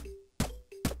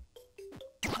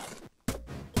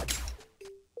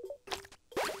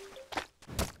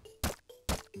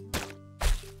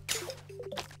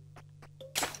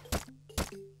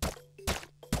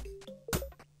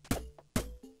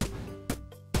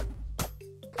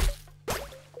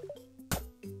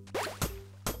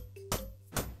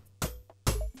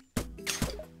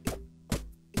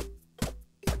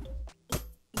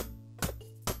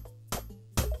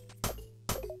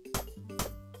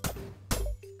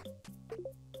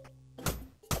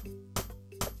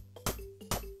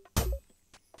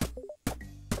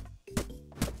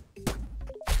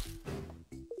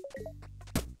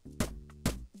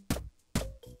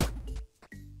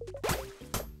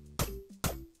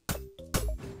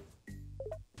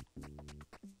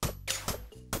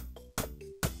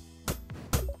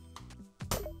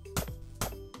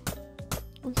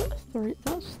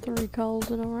 That's 3 coals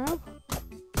in a row.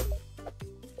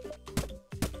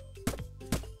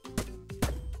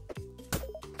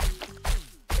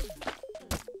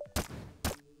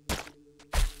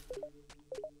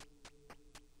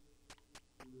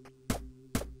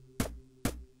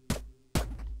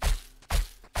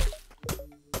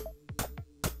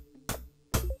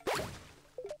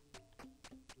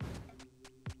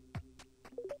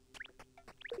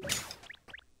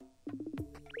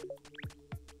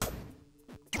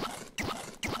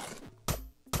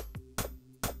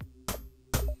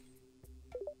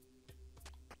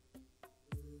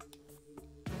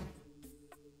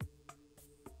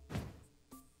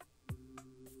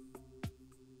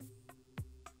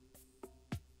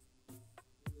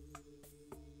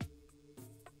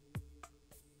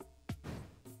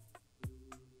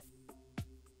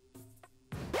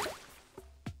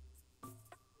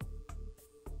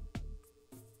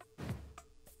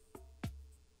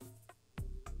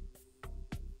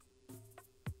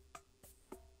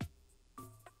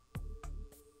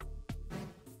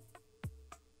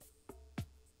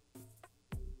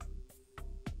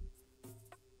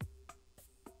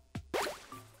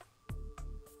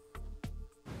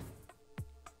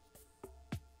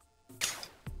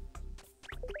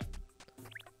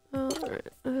 Alright,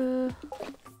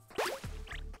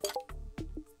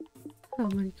 how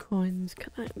many coins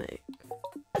can I make?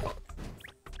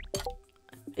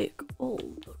 Make all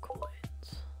the coins.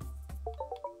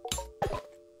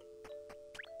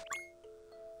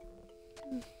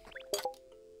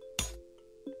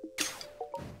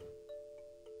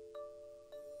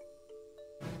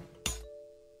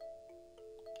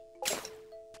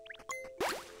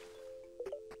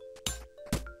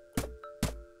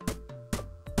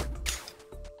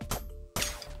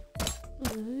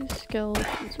 These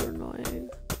skeletons are annoying.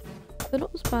 They're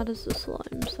not as bad as the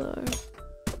slimes though.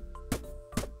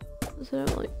 Because they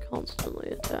don't like constantly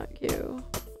attack you.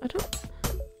 I don't...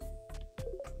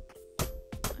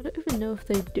 even know if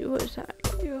they do attack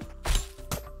you.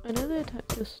 I know they attack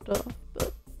your stuff,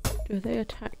 but do they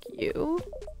attack you?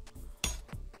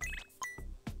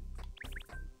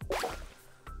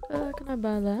 Can I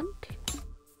buy that?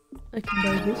 I can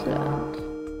buy this land.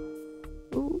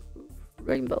 Ooh,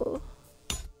 rainbow.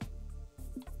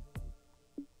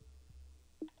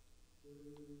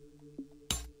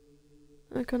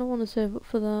 I kinda wanna save up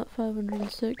for that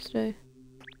 560.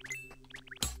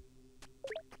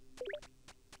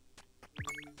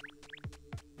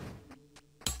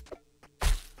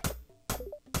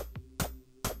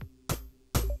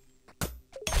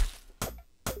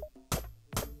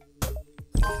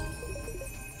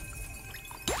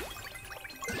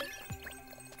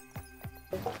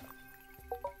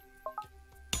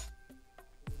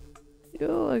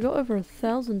 Yo, I got over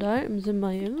 1,000 items in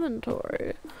my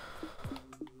inventory.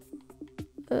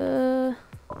 I'm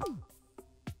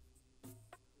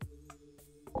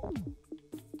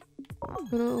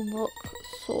gonna unlock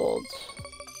swords.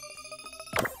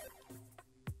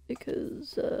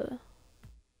 Because,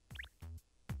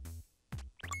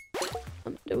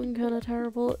 I'm doing kinda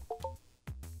terrible at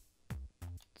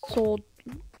sword.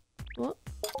 What?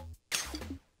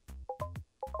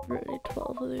 Really,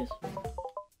 12 of these.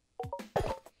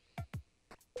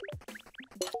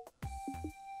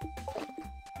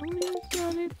 How many items do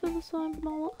I need for the slime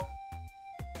mullet?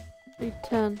 I need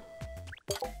 10.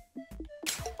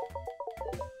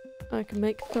 I can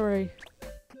make 3.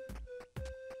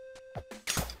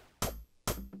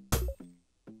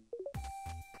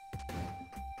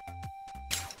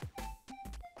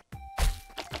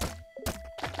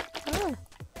 Ah!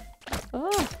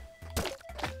 Ah!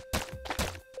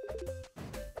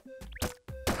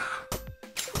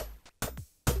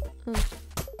 Oh,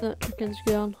 that chicken's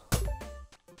gone.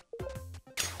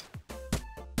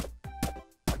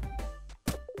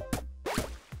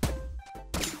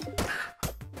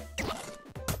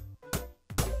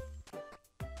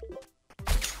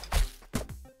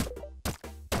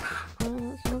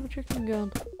 That's another chicken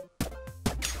gone.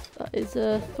 That is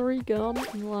 3 gone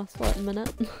in the last like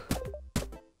minute.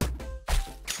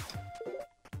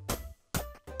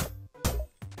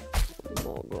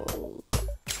 Oh my god.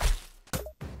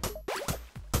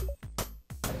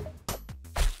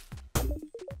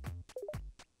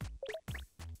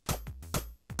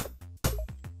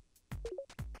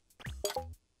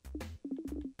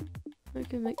 I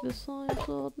can make the slime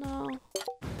sword now.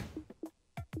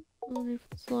 I need for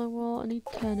the slime wall. I need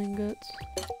 10 ingots.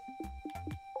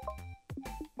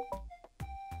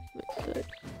 Make 6.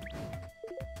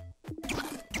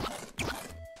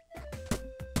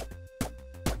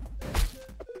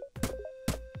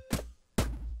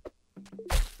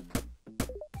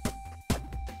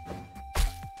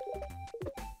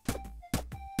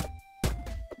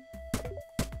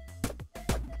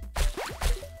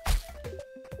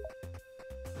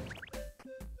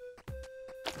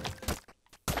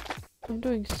 I'm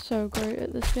doing so great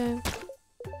at this game.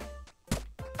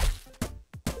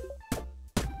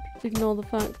 Ignore the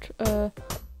fact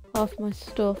half my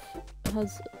stuff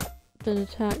has been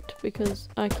attacked because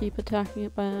I keep attacking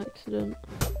it by accident.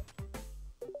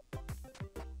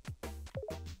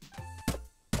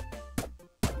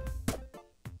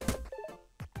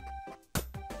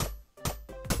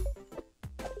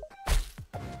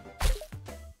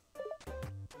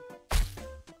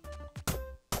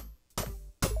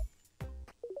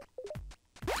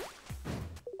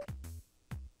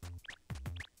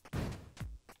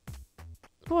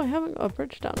 Oh, I haven't got a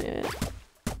bridge down here yet.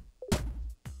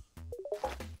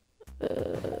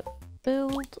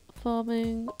 Build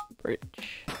farming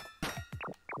bridge.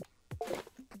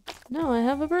 No, I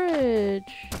have a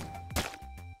bridge.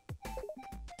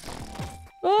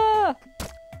 Ah!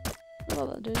 Oh,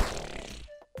 that did.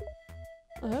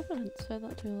 I hope I didn't say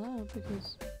that too loud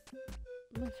because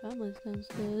my family's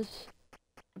downstairs.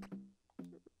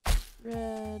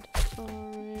 Red,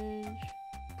 orange,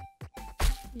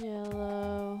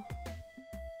 yellow,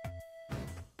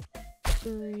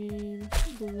 green,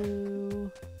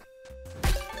 blue,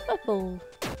 purple.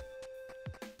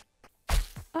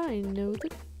 I know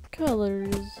the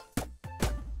colors.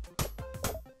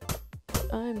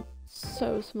 I'm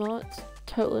so smart. It's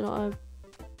totally not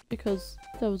because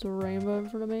there was a rainbow in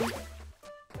front of me.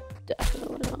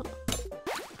 Definitely not.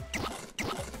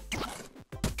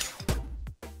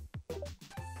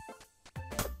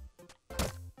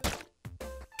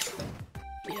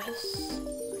 Yes,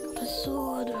 I got a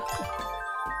sword.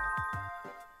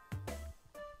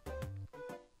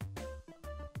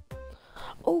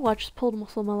 Oh, I just pulled a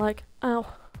muscle in my leg. Ow.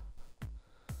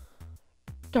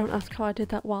 Don't ask how I did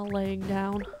that while laying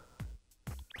down.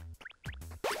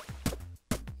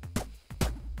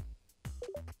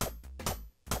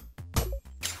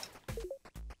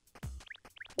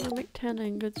 Can I make 10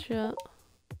 ingots yet?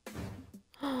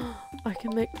 I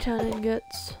can make 10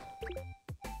 ingots.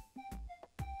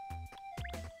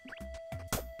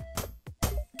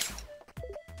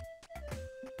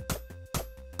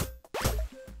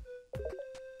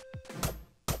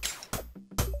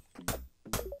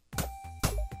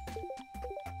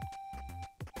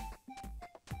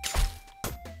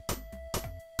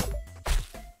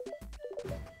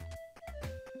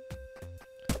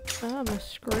 Ah, my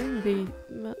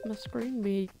screen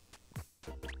be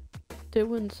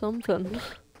doing something.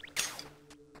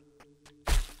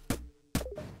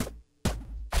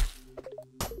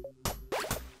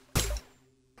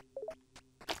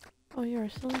 Oh yeah, I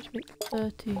still need to make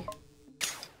 30.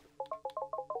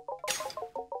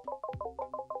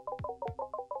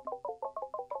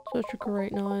 Such a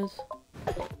great noise.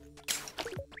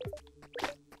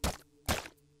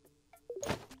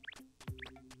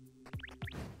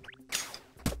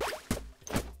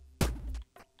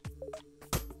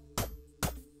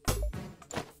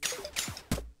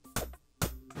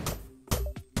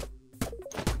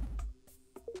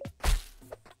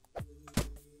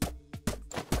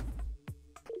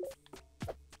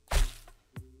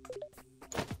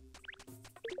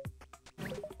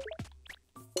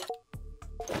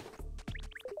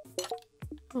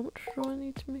 How much do I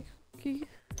need to make a cookie?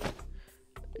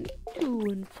 2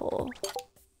 and 4.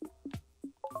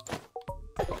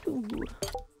 2.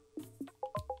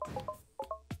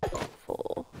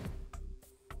 4.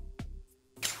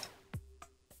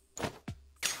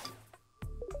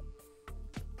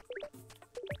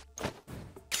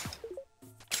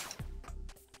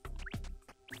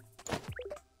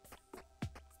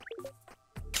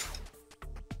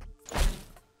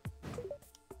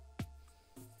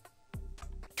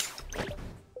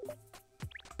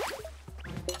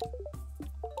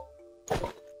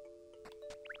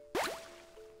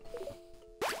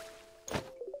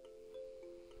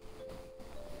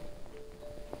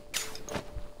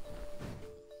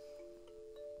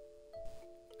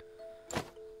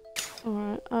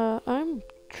 Alright, I'm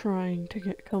trying to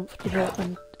get comfortable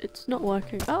and it's not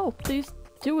working. Oh, these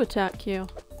do attack you.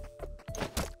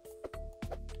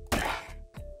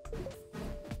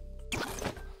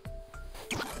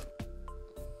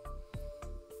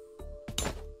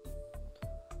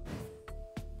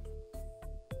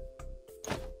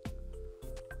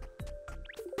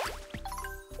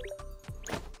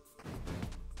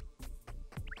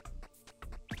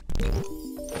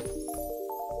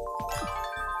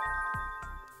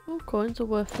 Oh, coins are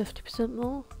worth 50%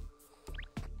 more.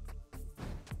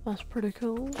 That's pretty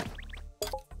cool.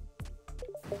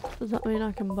 Does that mean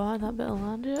I can buy that bit of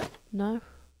land yet? No.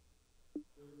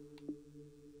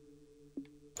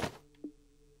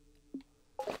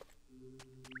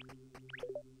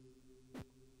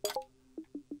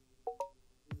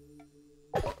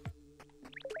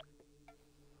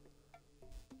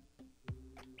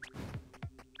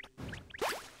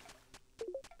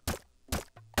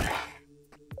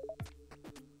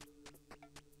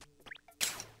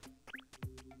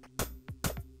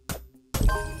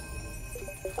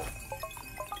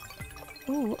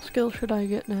 Oh, what skill should I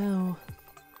get now?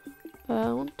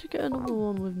 I want to get another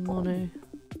one with money.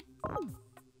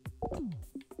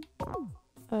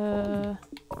 I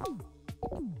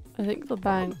think the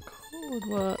bank would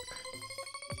work.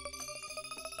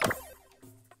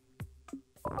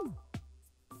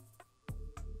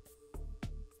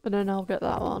 And then I'll get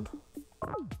that one.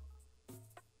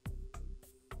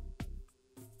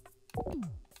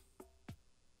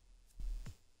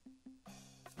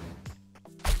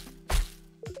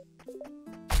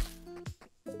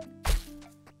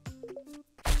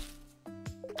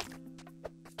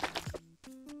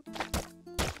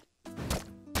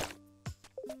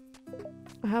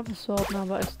 I have a sword now,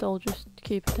 but I still just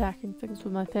keep attacking things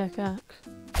with my pickaxe.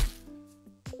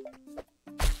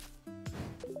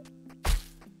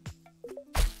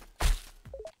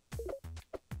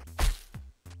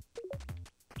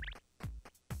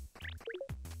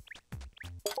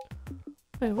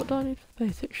 Wait, what do I need for the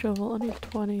basic shovel? I need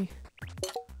 20.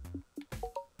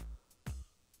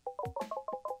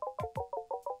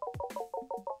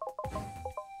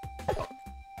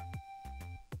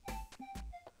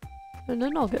 And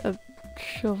then I'll get a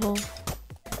shovel,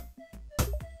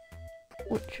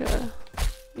 which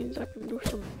means I can do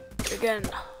some again.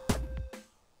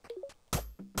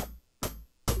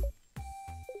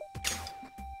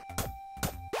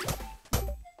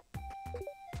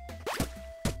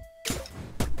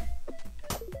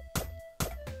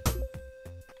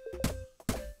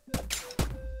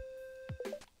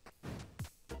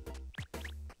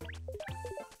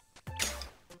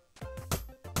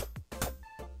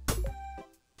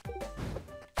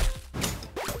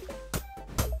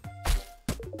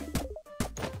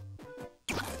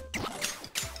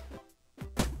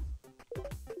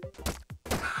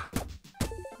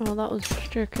 Oh, that was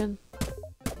chicken.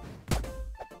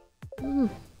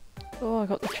 Oh, I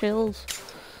got the chills.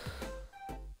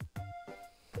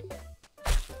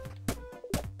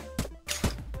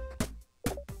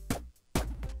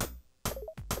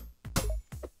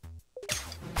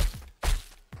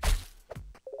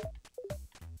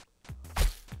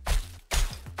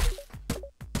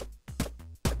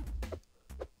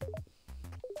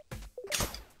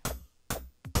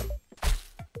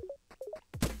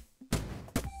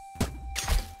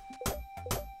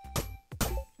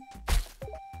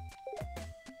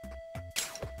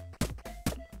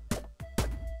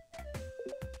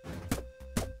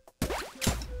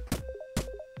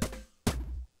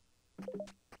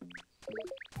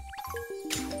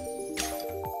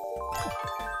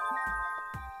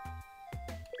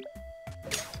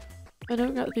 I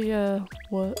don't get the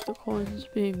coins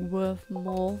being worth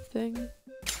more thing.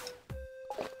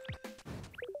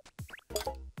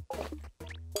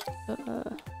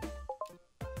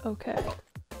 Okay.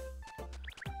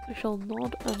 I shall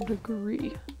nod and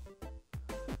agree.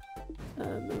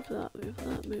 Move that, move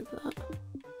that, move that.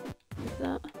 Move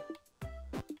that.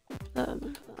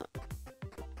 Move that.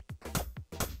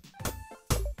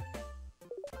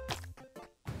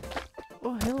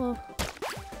 Oh, hello.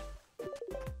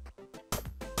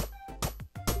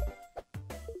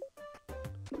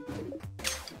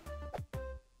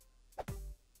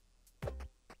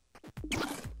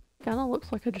 Kinda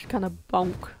looks like I just kinda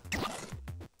bonk.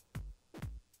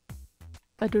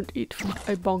 I don't eat food,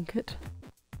 I bonk it.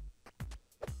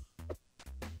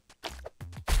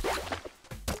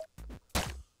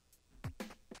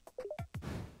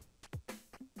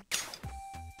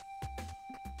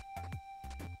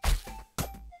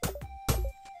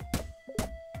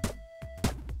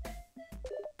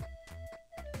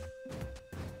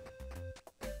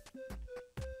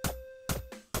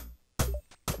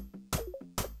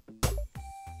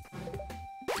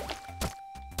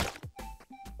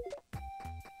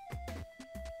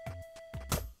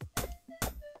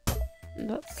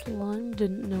 That slime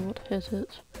didn't know what hit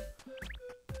it.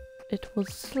 It was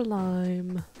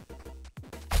slime.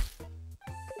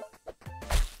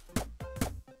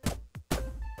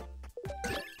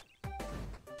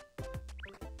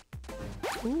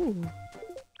 Ooh.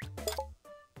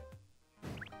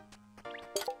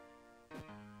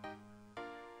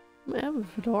 I have a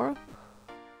fedora.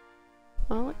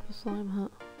 I like the slime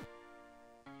hat.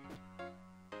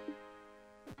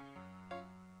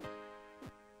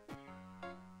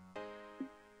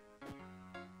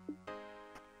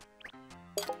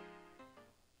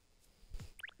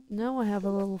 Now I have a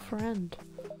little friend.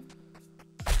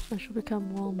 I shall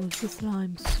become one with the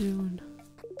slime soon.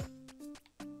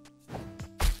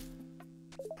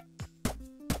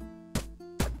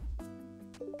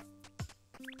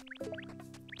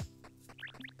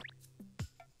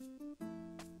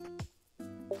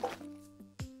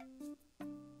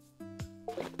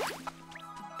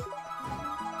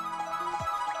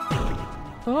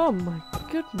 Oh my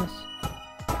goodness.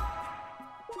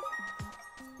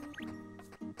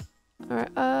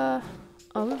 Alright,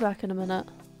 I'll be back in a minute.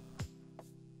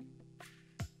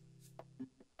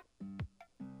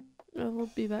 I will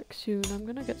be back soon. I'm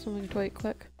gonna get something to eat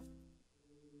quick.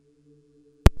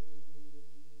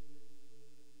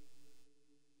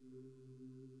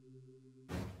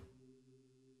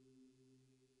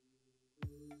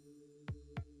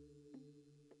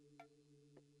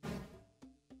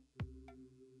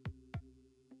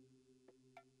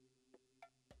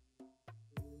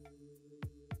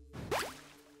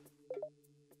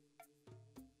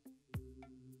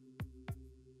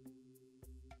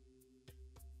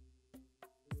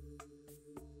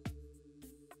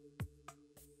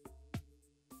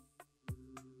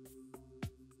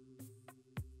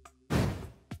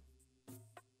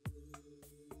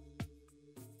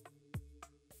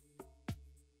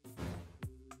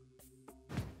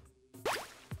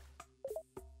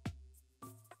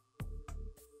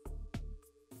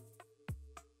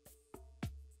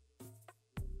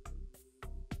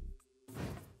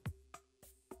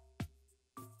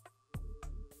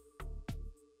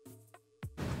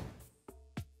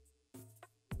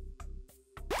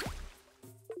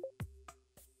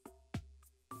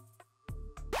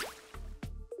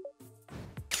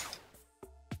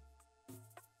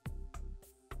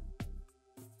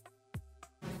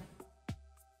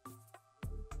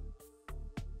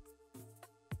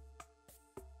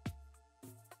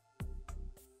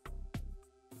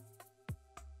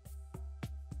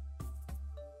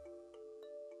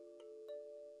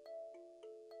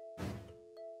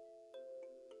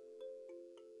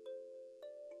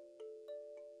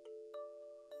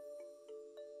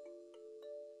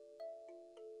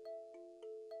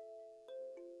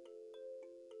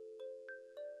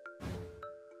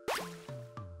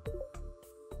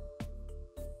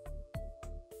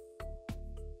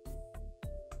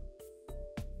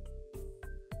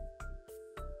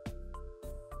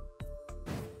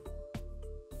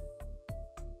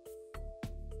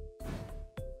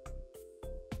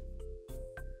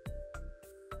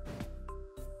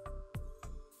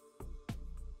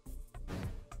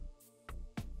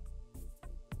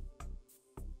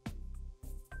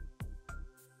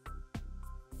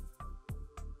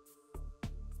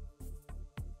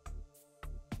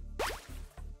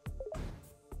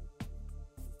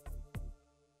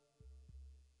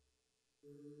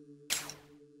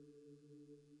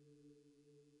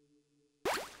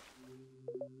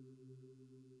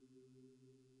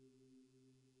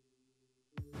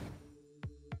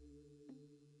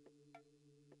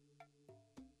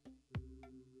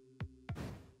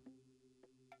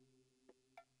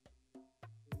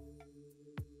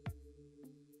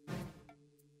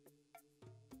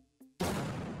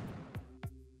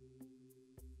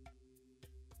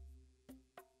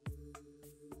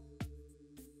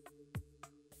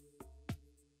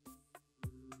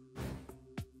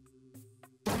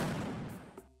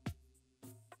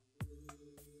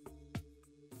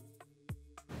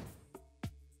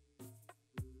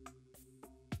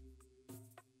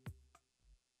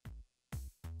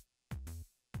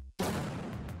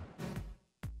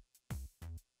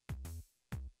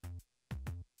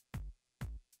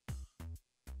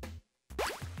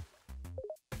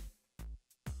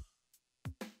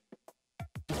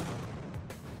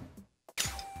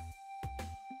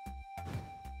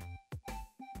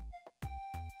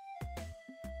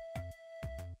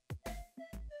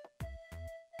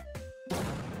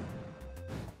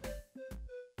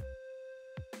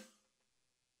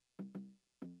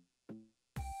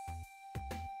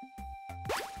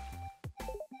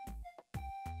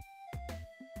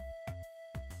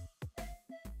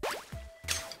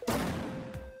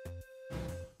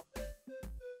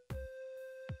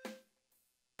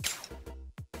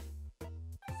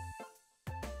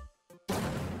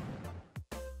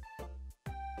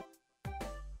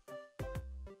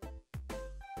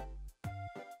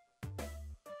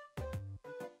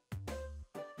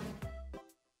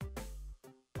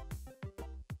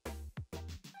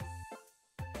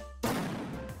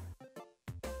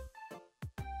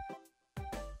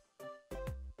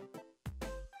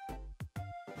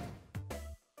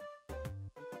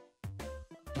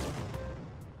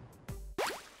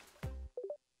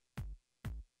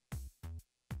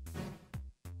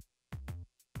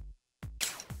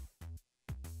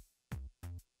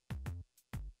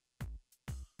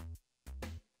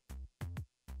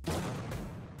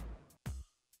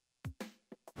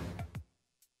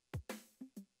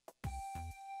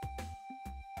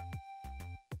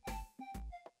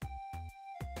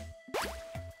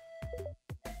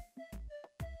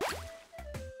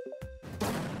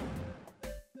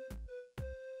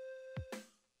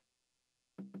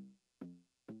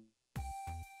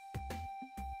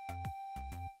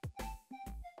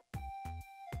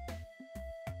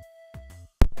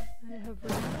 I have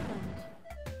returned.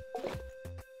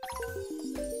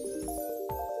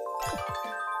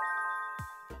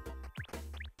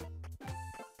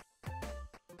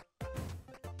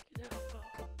 Get out,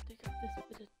 I'll dig up this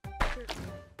bit of dirt.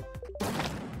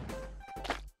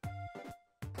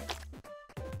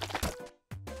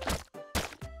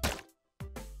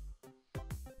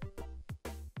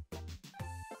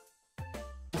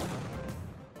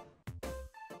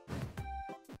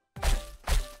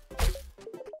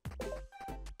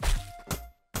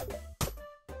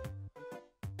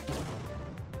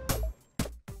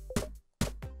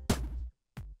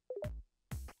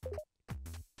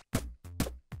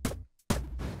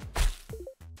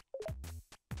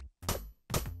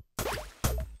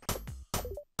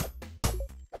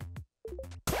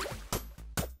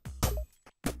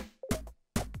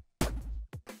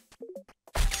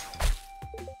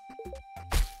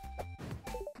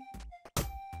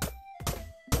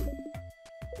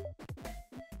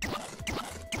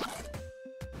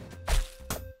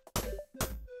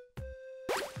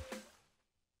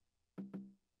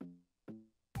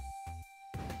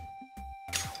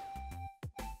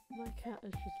 My cat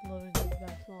is just living his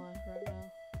best life right now.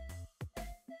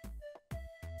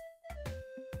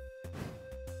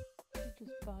 He's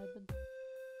just vibing.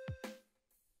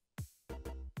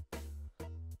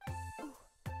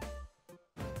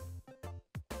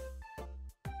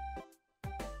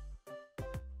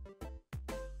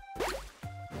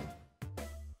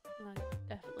 And I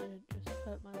definitely just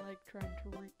hurt my leg trying to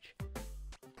reach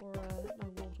for my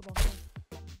water bottle.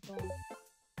 So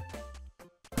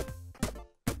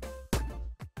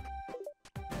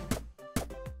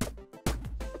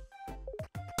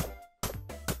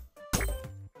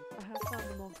I have found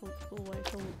a more comfortable way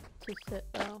to sit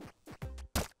now.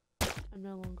 I'm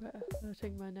no longer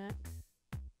hurting my neck.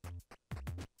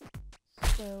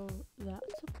 So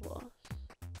that's a plus.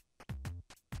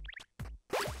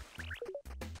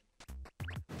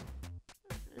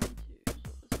 I need to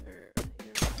sort this area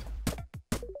here.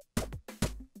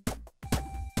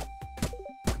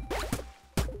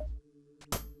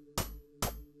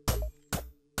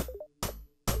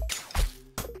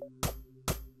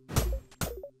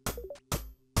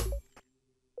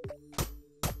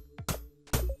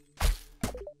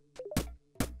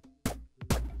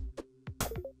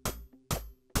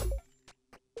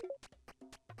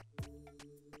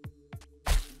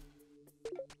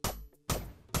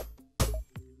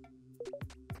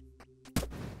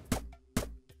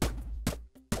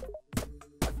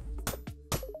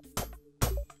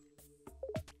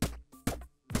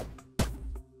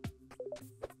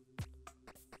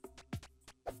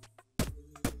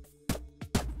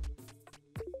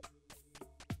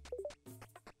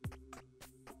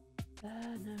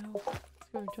 No. It's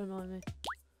going to annoy me.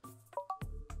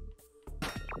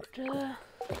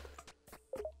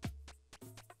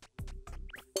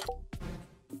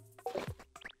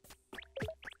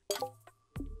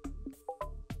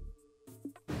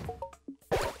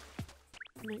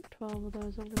 Make 12 of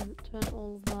those. I'm going to turn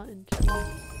all of that into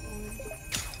coins.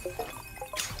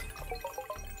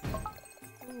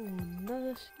 Oh,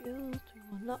 another skill to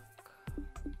unlock.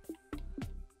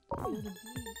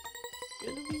 It's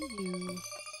gonna be you.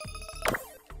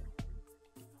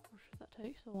 I'm sure that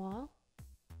takes a while.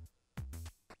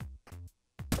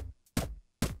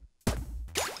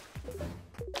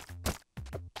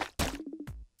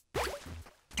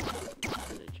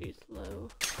 Energy's low.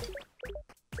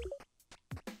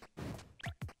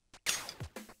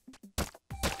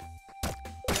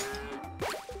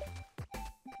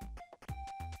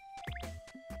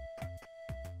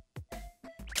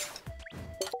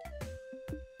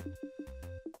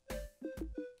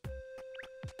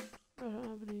 I don't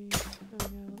have any. Oh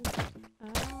no.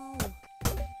 Ow!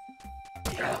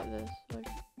 Like this. Like.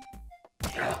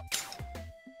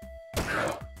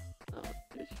 Oh,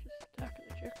 it's just attacking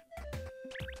the chicken.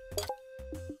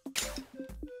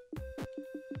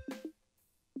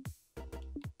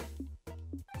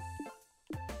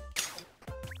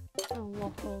 I'll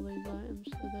lock all these items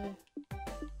so they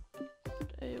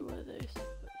stay where they're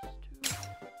supposed to.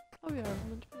 Oh yeah, I'm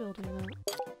meant to be building that.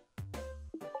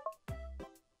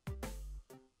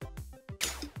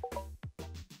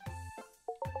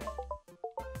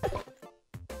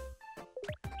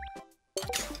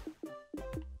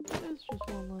 It's just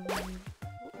one level.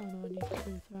 Oh no, I need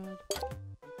 2 thread.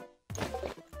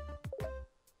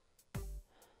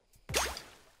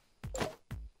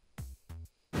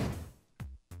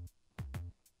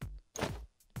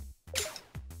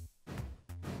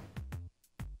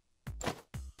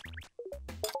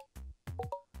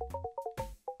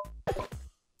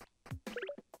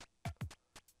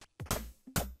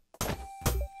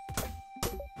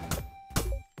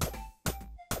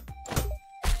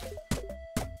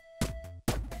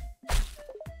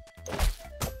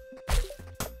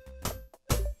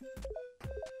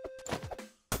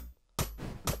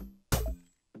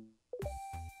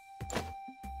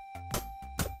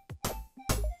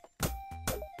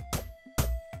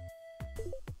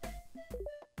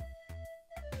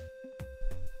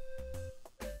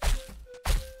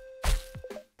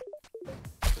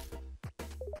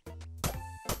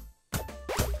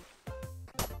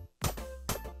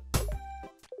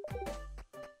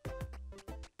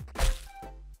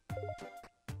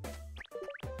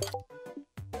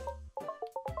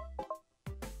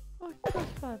 Oh, I can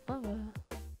press 5 lava. And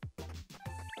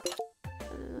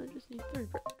then I just need 3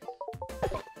 bricks.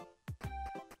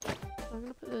 So I'm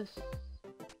gonna put this.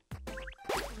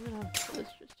 I'm gonna have to put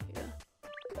this just here.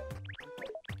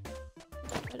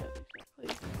 I don't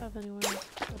exactly have anywhere else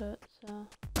to put it, so.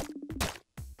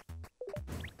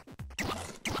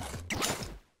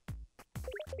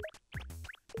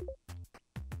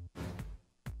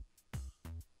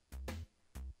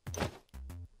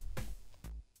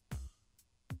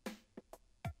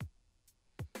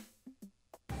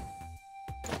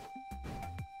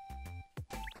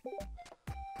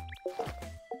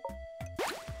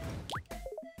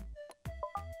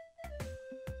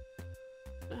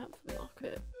 I have to lock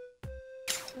it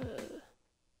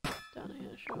down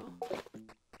here, sure.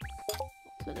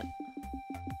 What's in it?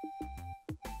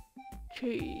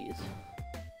 Cheese.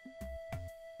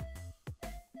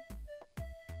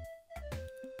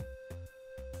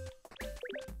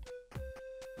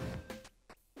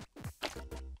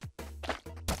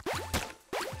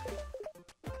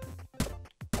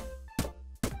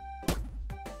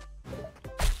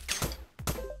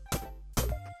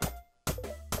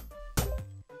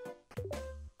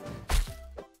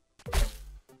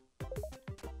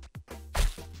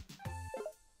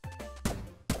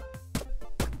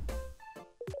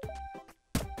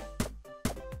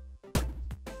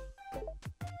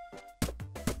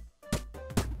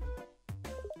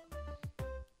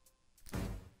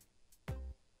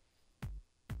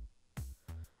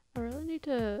 I really need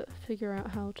to figure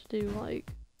out how to do like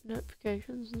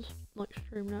notifications and like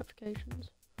stream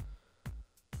notifications.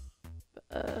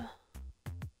 But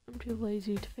I'm too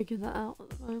lazy to figure that out at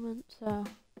the moment, so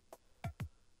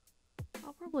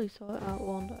I'll probably sort it out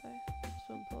one day at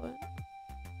some point.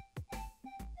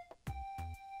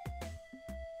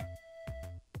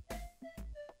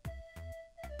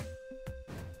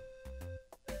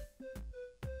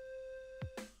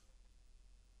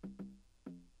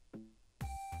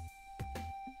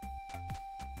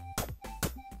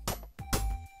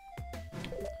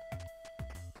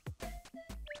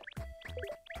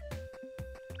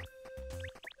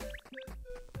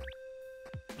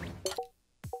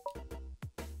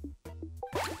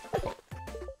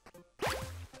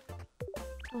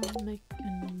 I'm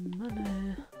making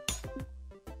money.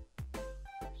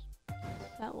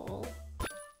 Sell.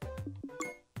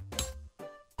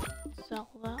 Sell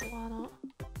that, why not?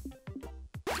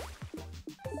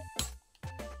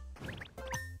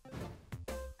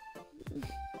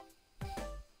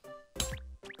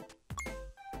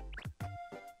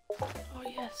 Oh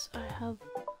yes, I have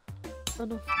enough for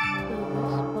this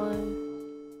by...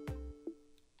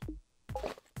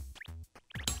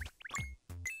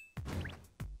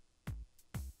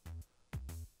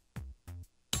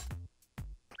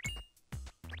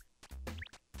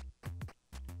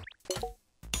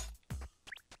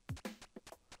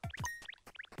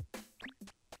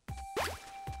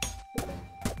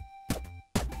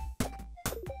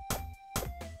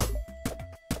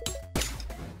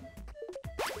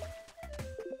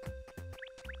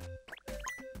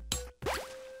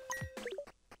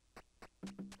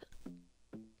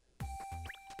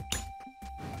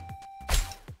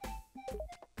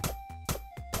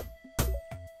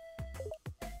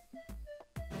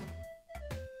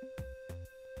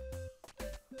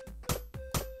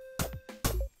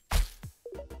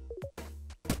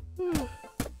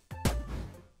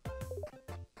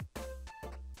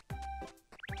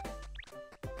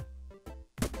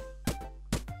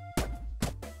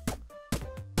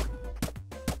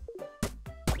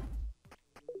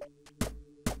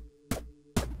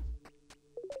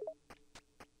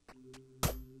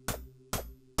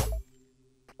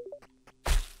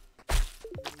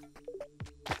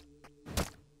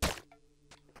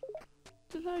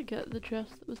 Did I get the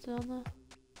chest that was down there?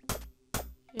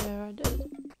 Yeah, I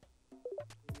did.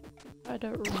 I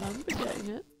don't remember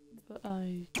getting it, but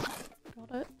I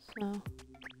got it, so...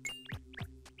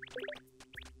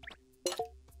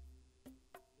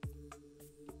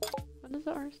 When does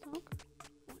that restock?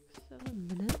 Like 7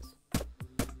 minutes?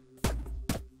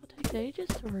 It'll take ages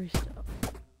to restock.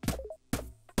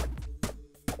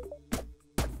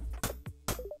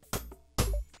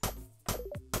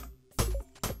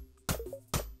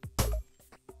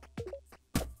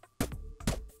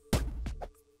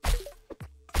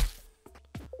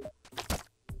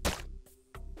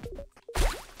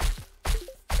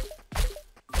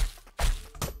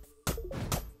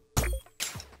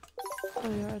 Oh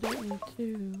yeah, I don't need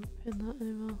to pin that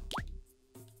anymore.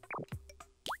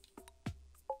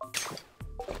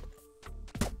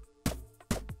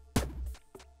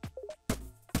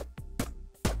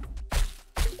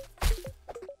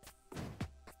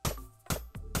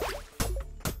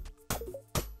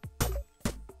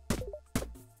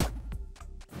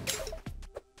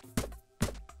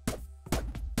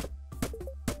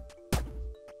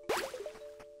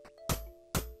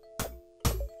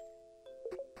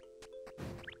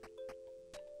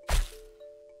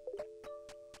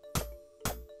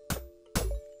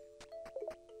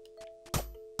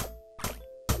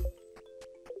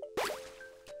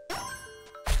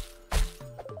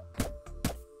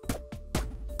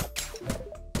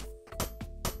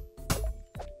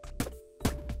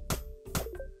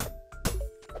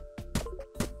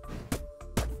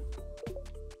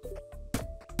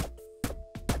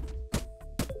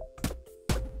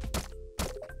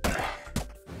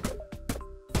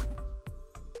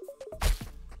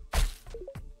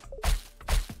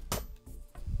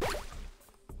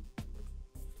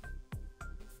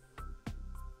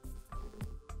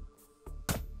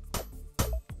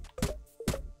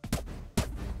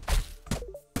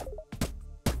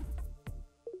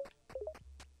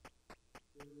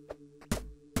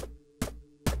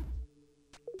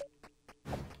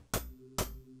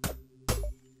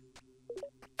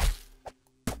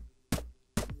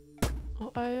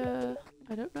 Oh,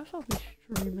 I don't know if I'll be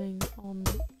streaming on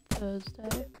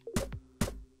Thursday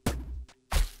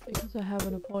because I have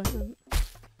an appointment.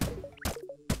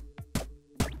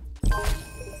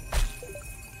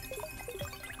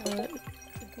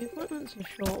 If the appointment's a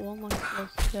short one, like it was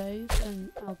today,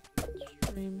 then I'll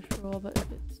stream, sure, but if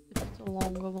it's a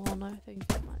longer one, I think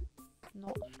I might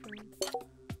not stream.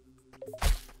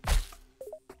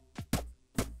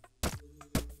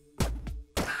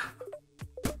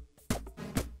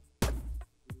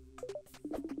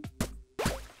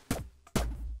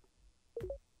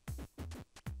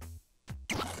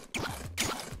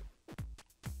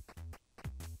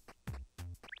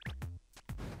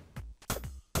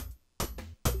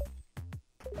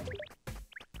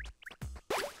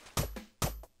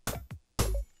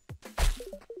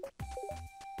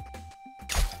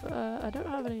 I don't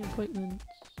have any appointments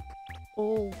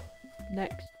all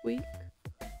next week,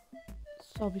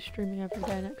 so I'll be streaming every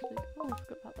day next week. Oh, I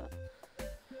forgot about that.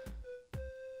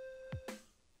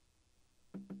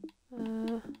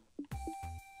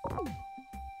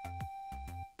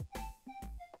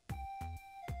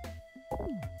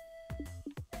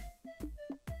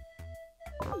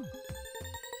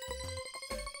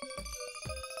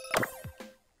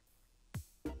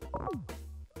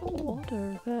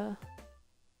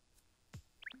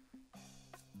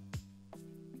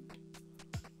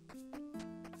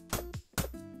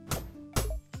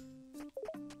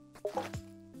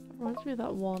 Reminds me of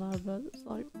that one advert that's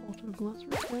like auto glass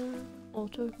repair,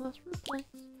 auto glass replace.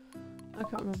 I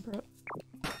can't remember it.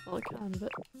 Well, I can,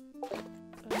 but I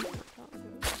can't do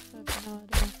it. I have no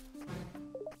idea.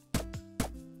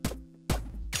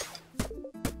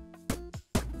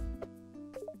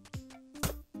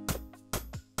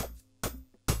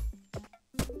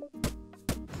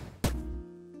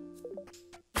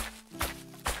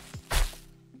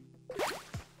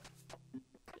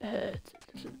 It's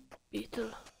a little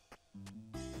beetle.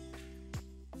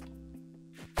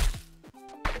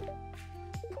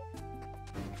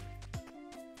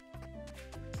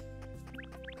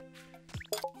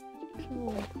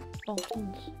 More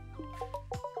buttons.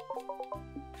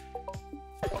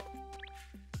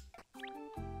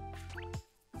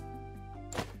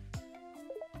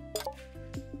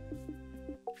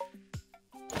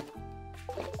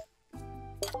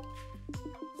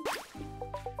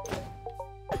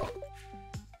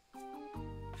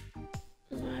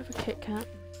 I have a Kit Kat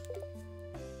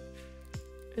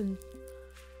in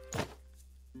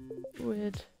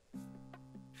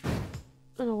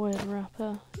a weird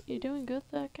wrapper. You doing good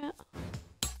there, cat?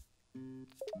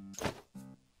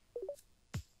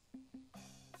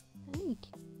 Hey,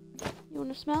 you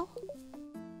wanna smell?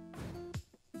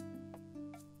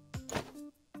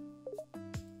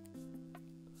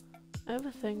 I have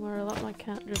a thing where I let my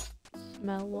cat just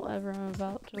smell whatever I'm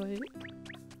about to eat.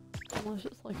 Unless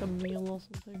it's like a meal or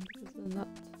something, because then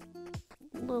that's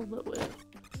a little bit weird.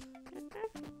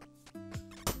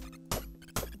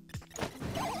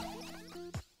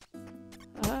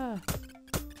 Ah.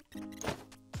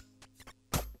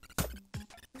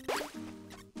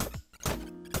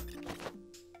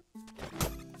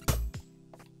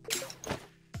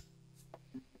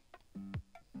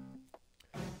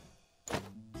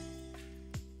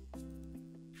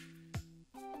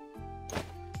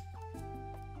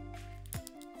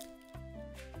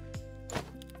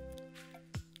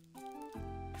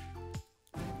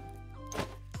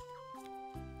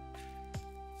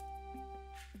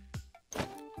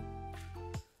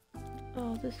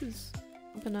 Oh, this has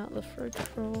been out of the fridge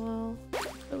for a while,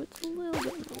 so it's a little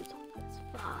bit melted. It's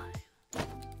fine.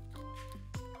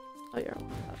 Oh, you're on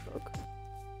that book.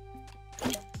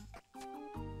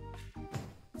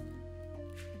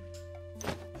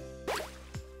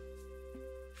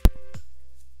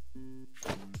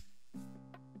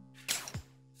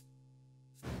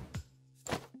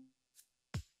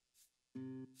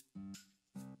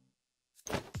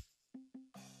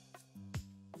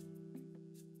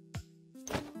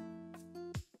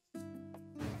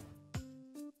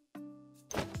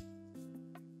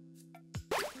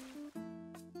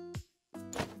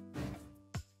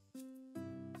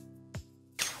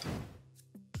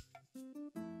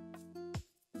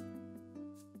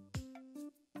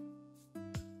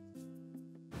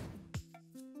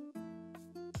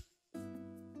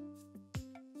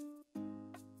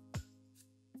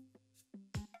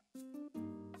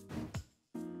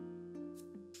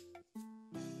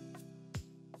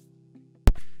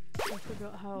 I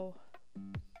forgot how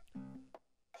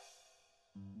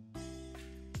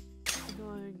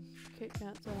annoying Kit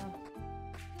Kats are.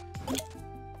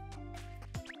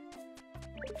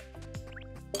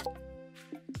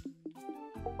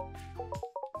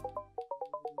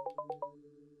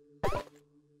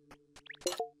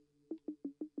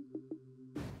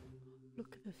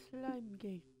 Look at the slime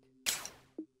gate.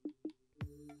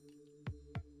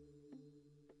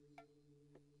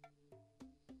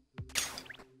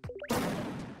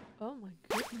 Oh my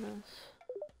goodness.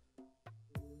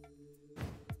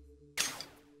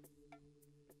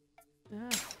 Yeah.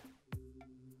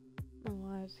 My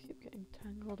wires keep getting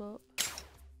tangled up.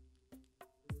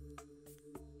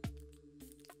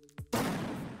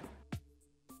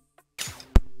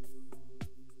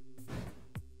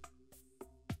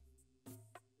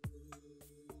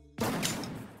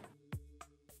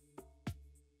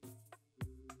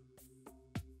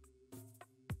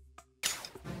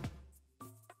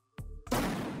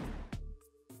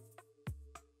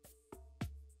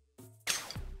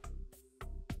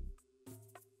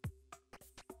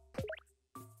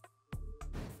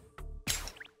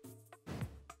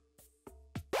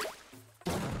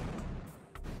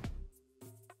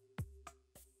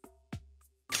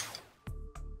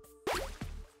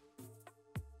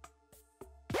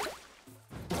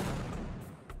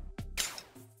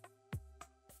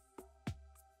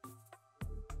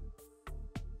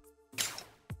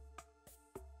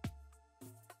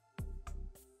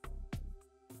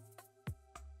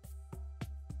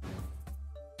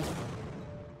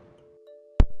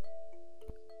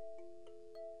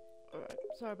 Alright,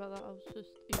 sorry about that, I was just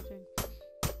eating.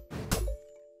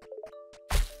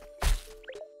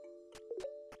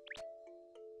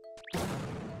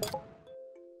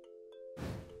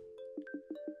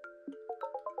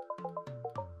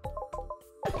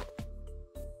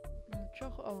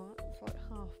 chocolate? Oh, it's like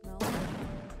half milk.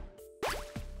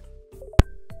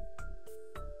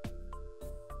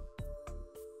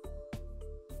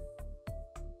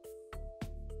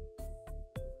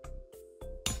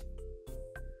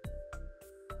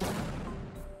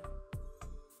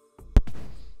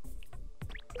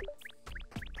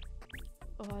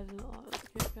 Oh, I didn't like that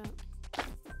Kit Kat.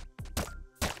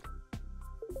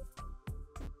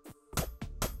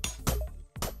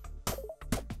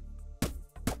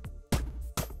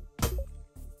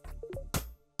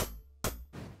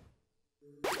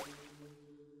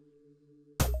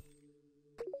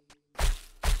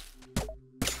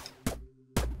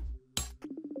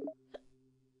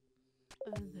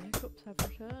 And the hiccups have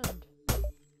returned.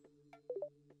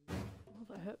 Oh,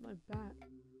 that hurt my back.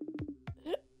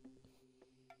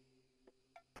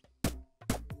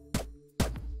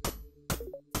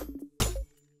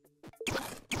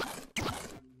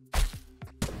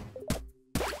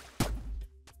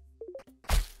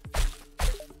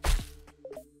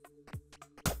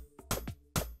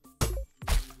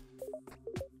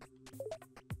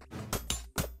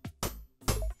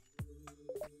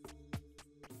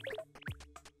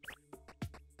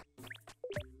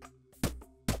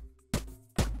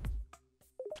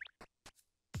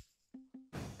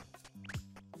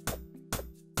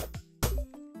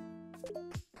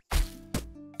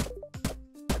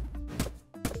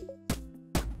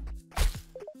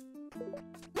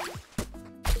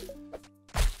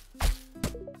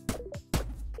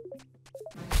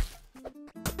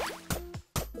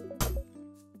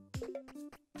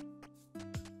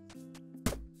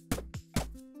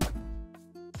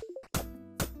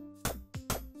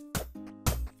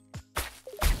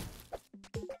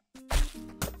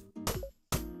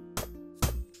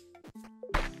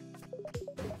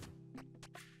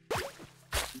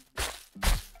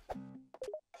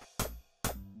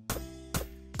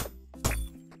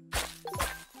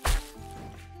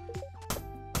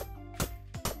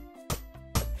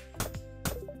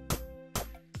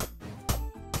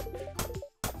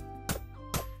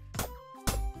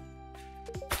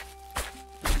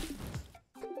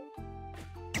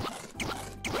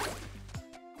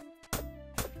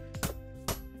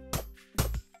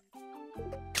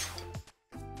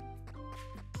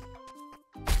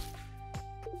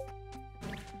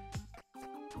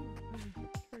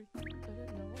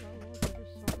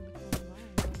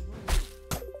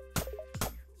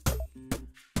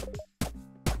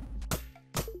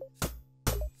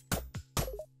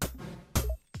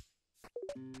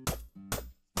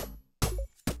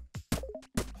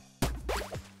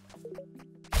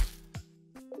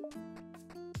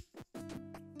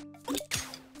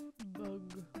 Bug.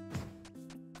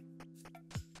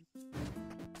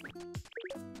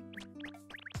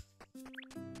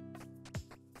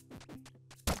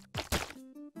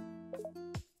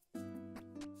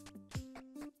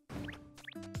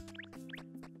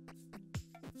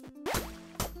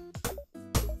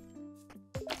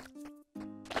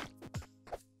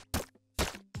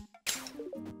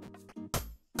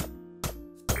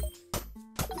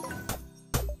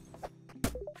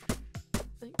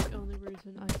 I think the only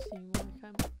reason I seem like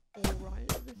I'm alright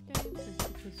at this game is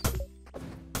because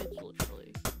it's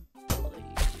literally one of the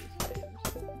easiest games.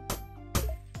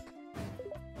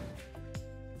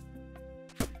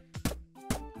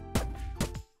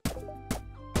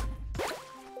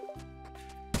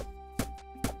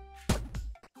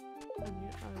 And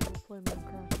yet I will play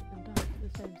Minecraft and die to the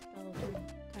same skeleton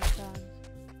 10 times.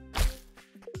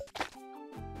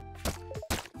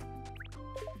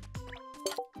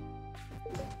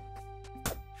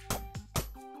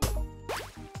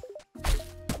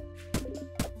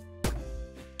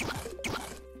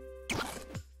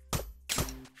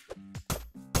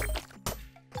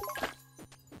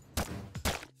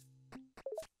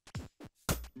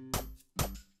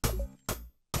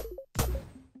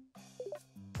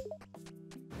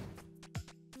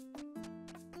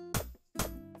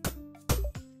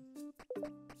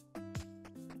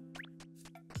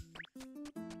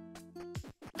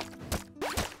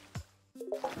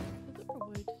 Is there a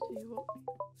way to see what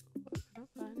can I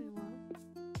find anywhere?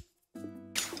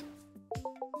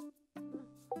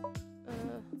 I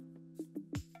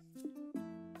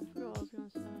forgot what I was gonna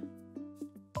say.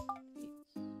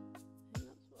 Eats. I think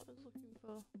that's what I was looking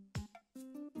for.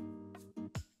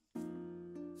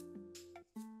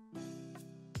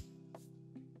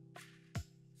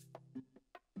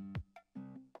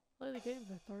 Play the game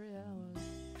for 3 hours.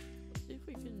 Let's see if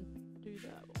we can do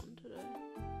that one today.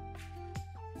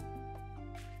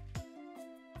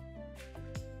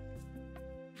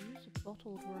 Use a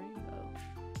bottled rainbow.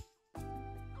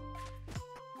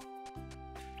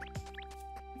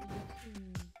 Let's see.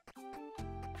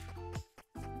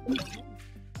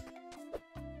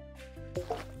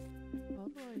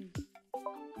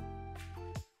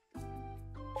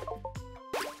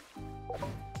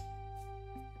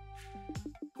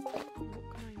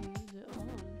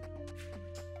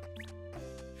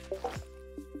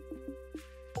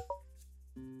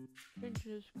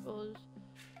 Changes cause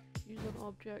use on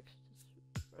objects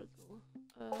to spread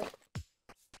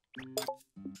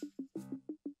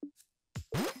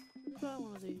try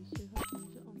one of these, see if I can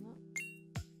use it on that.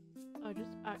 I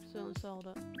just accidentally sold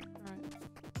it. Alright.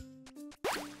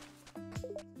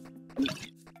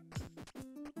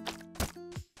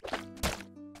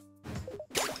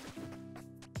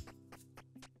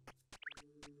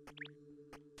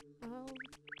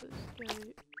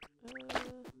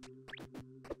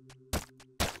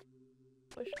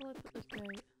 Where shall I put this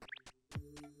gate?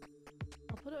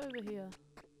 I'll put it over here.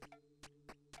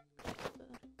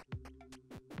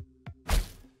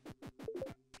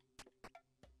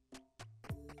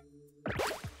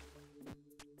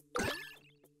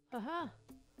 Haha!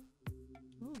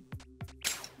 Ooh.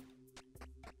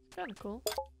 It's kinda cool.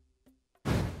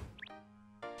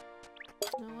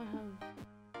 Now I have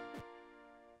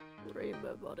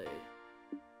rainbow body.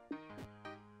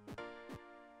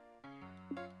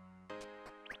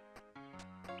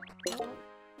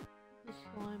 The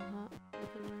slime hat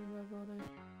with the rainbow body.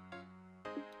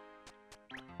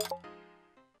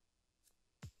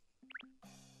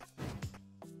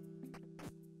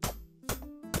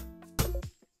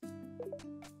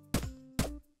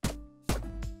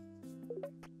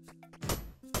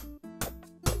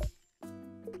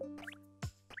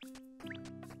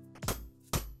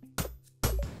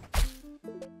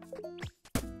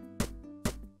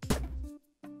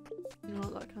 You know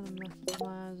what, that kind of messes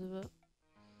my eyes a bit.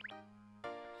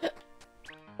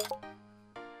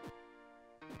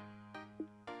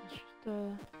 Let's just go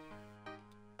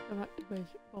back to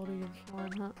basic body and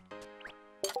slime hat.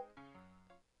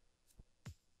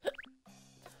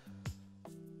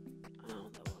 Oh,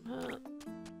 that one hurt.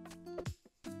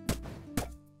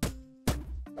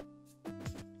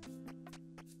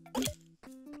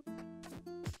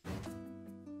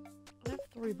 I have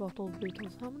 3 bottled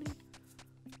beetles. How many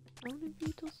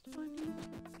beetles do I need?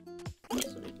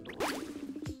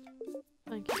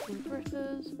 Thank you for the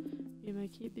critters. You may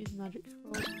keep these magic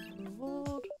scrolls as a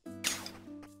reward.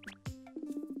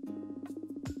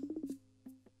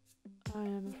 I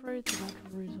am afraid the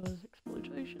natural resource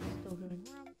exploitation is still going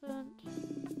rampant.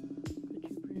 Could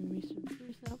you bring me some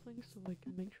tree saplings so I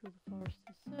can make sure the forest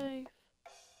is safe?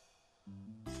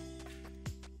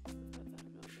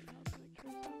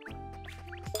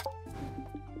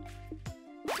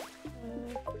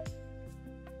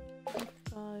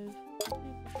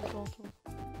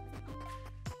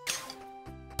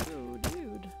 Oh,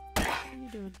 dude. What are you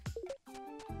doing?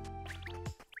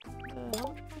 How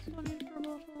much cost do I need for a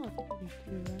bottle? I think I need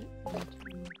 2, right? I need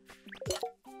 2.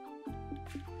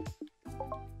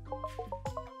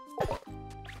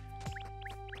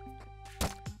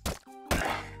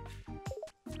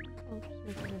 I'll just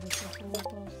make another bottle of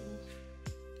bottles.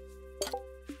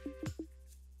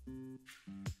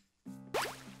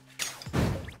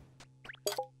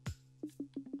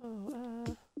 Oh,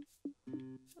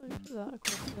 I'll do that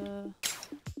across there.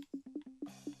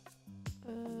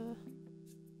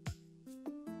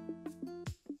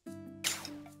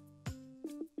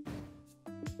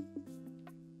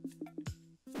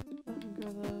 I can go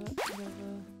there,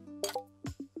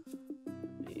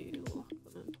 Let me lock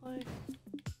them in place.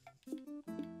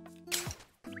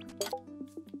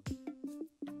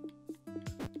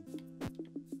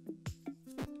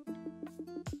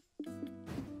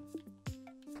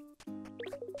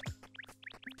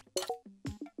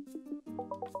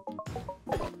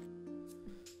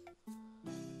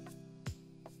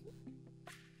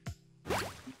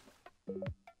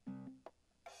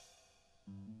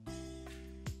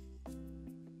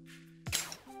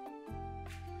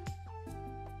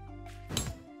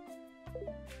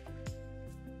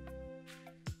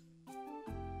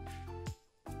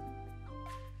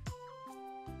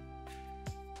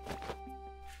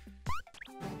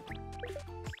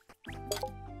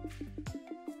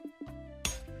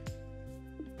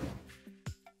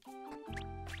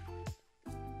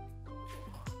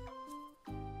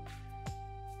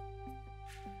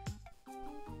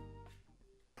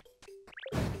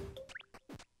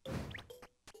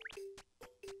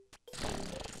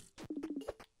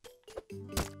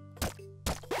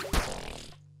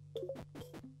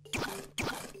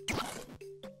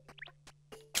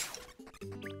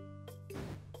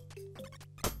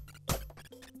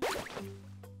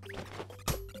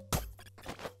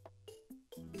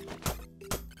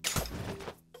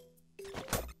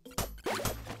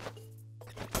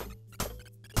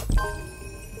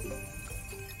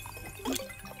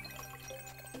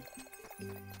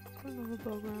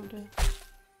 bug around here.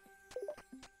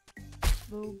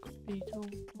 Bug, beetle,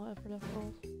 whatever they're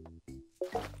called.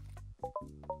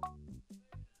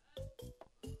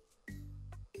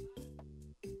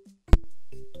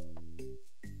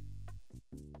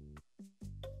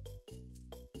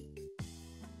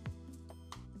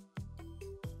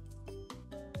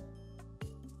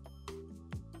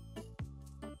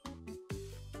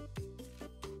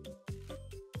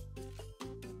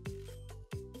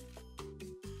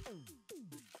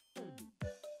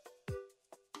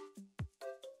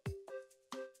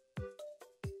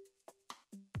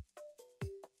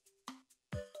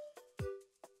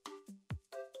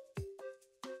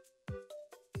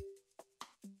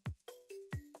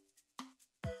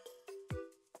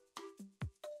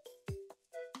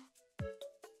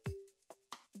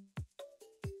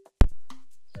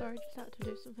 Sorry, just had to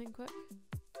do something quick.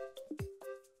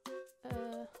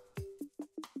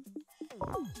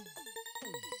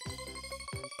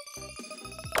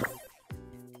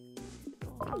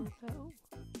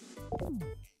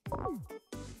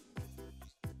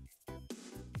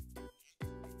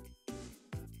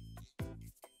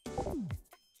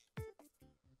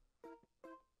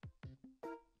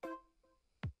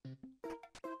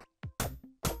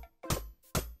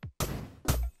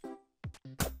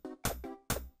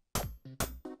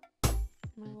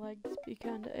 My legs be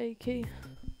kinda achy.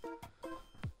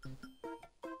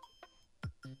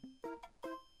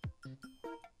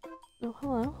 Oh,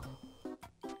 hello.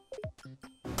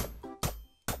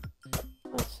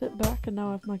 I sit back and now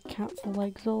I have my cat's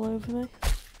legs all over me.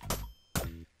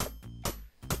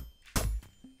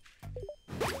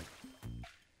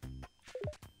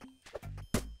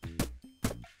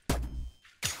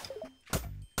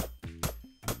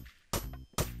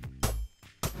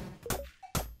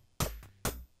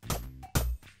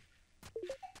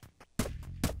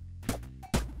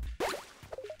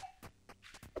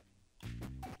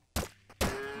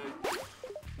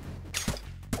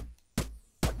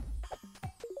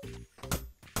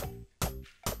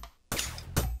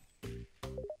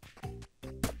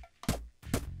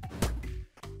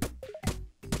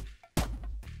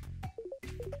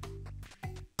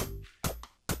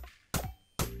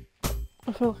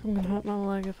 I feel like I'm gonna hurt my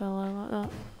leg if I lie like that.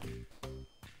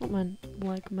 Not my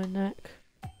leg, my neck.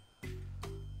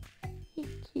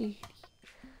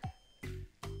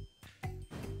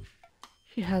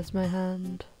 She has my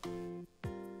hand.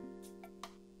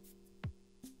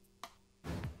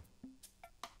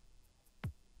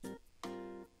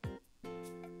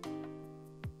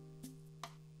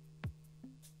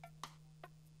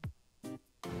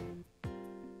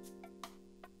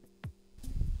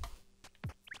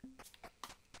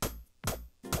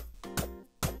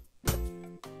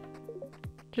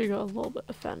 She got a little bit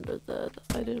offended there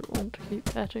that I didn't want to keep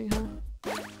petting her.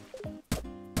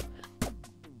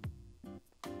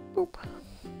 Boop.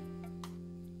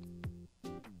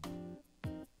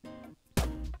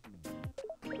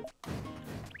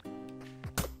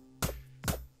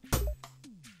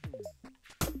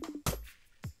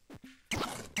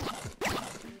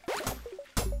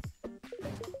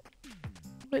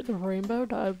 Wait, the rainbow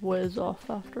dive whiz off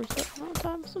after a certain amount of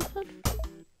time or something?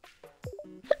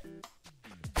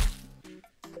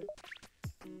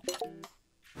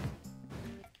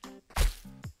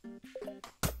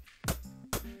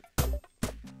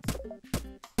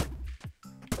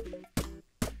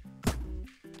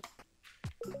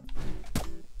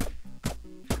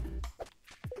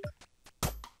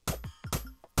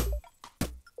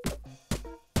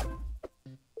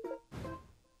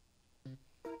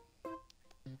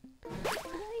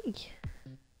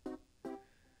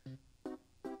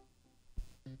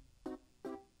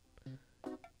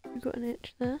 You got an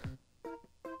itch there?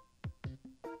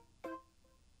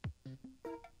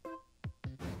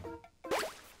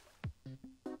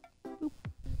 Oop.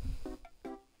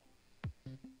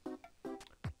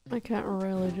 I can't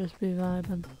really just be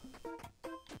vibing.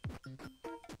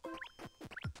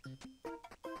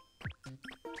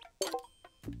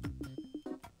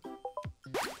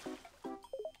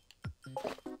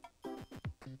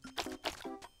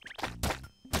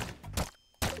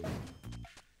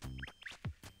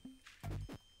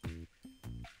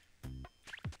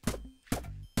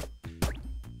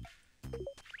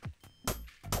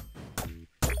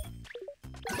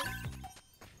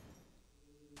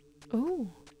 Oh.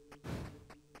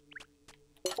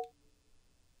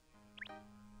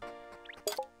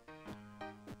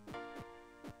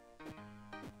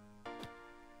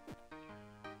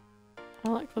 I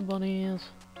like the bunny ears.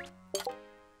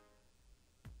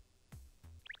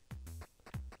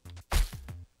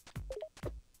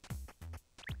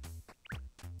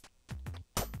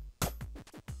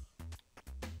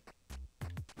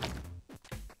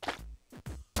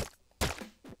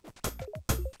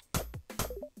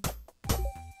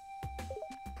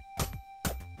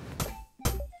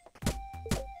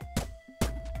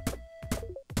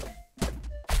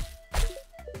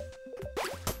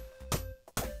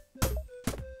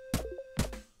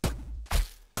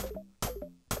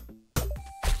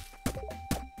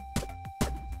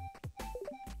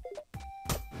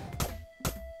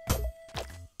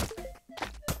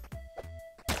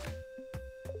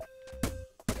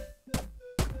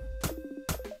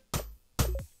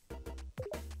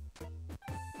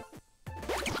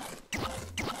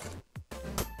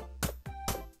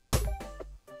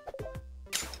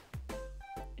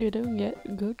 You doing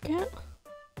it good, cat?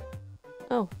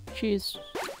 Oh, she's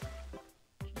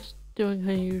just doing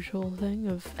her usual thing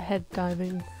of head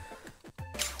diving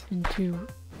into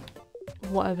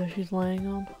whatever she's laying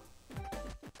on.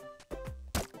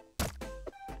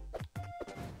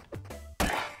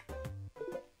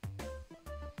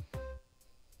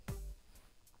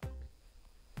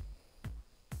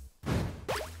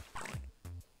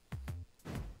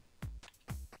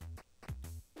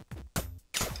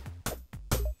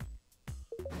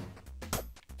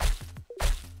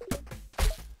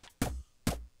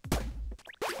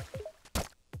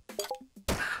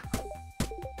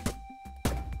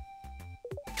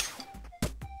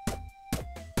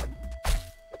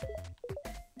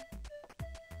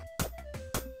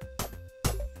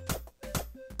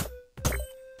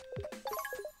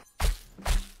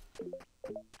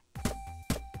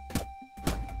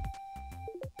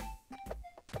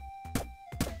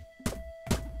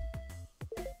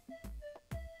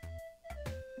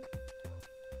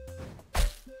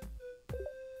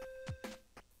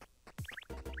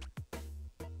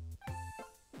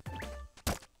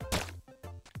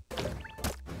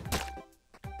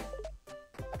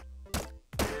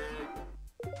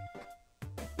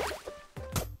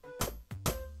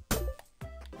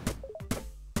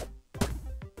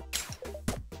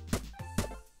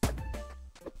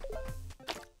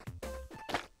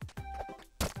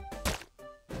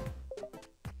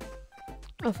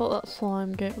 I thought that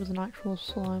slime gate was an actual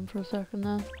slime for a second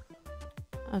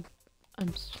there.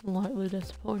 I'm slightly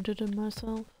disappointed in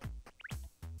myself.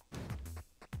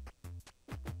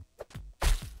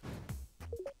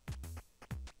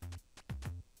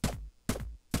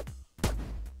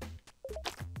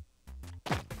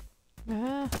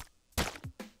 Ah.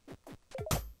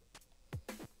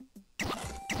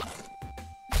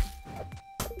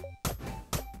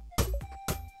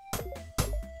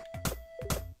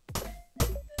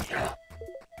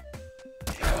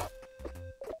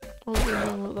 I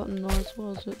don't know what that noise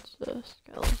was, it's a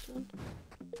skeleton.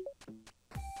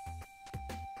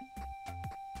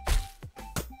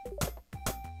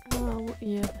 Oh,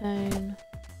 yeah, pain.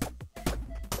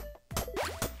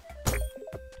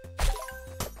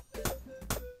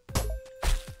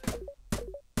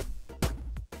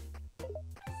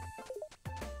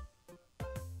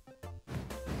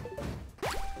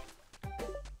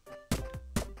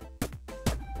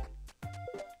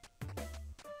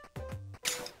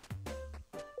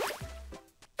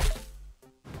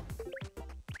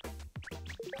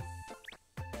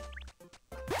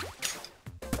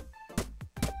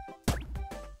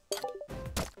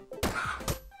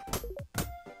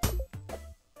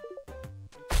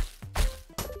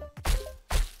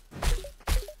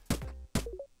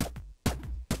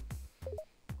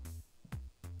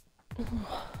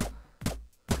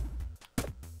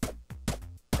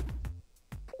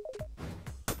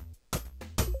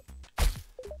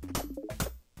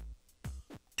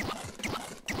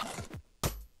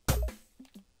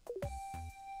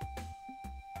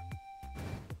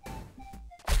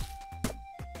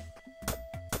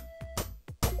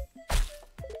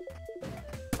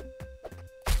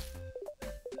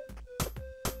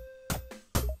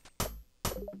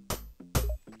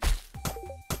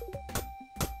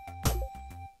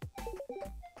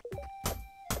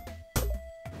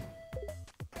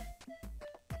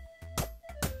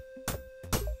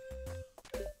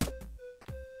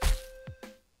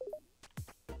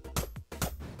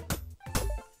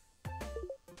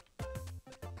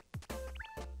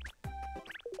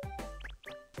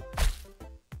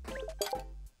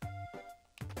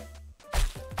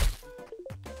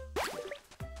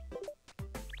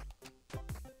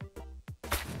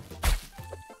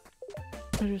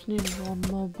 I just need one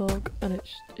more bug and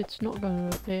it's not going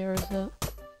to appear, is it?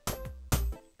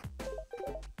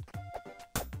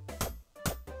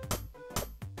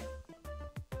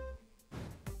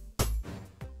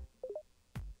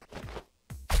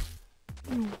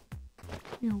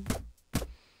 No.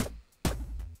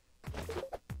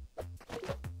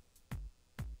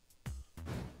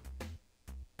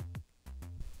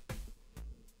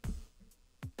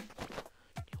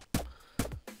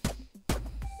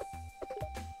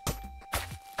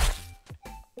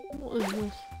 What is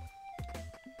this?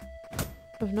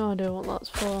 I've no idea what that's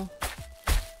for.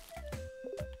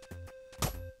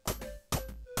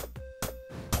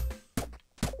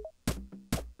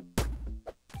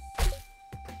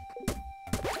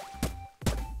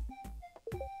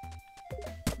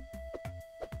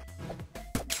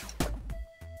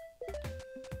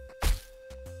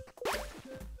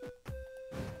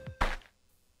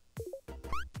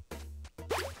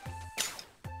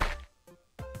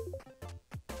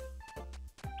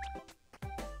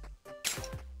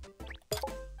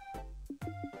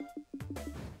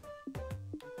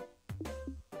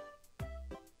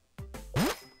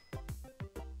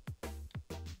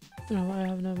 No, I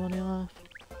have no money left.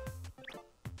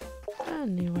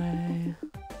 Anyway.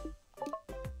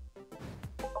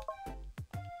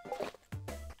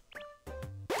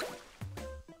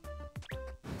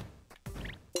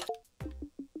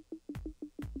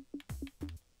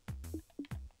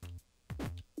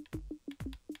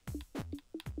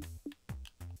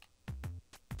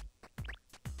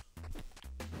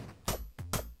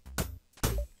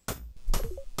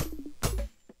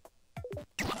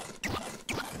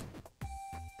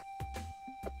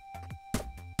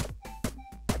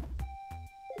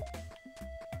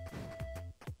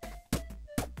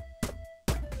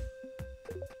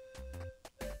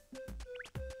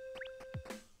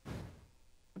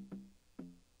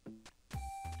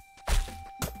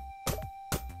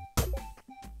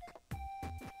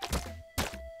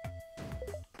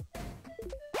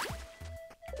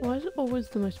 Why is it always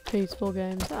the most peaceful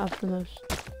games that have the most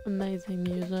amazing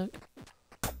music?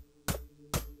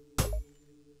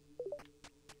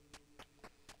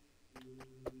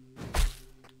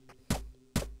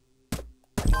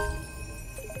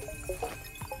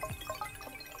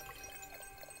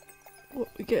 What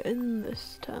we get in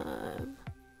this time?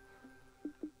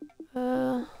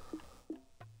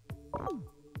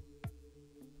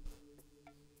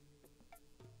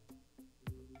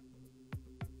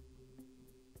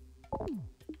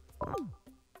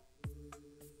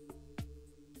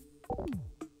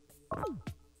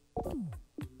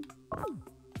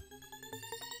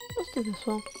 Let's do this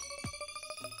one.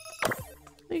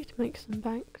 I need to make some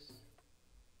banks.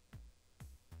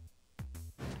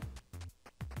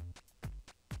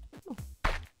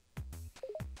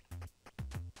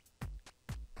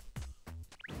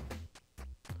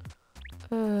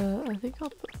 I think I'll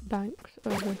put banks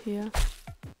over here.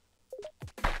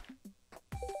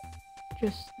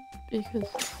 Just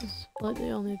because this is like the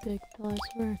only big place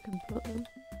where I can put them.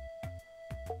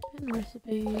 Pin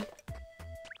recipe.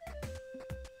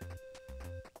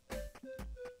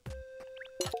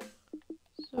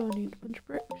 So I need a bunch of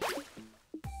bricks.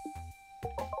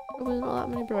 Probably not that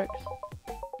many bricks.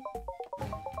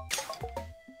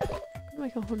 I'm gonna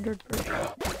make 100 bricks.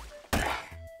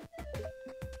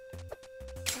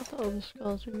 Where'd the other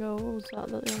skeleton go? What was that?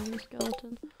 The only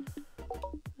skeleton?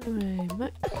 Anyway,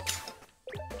 mix.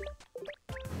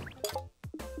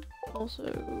 Also,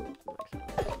 mix out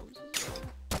the ones as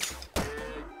well.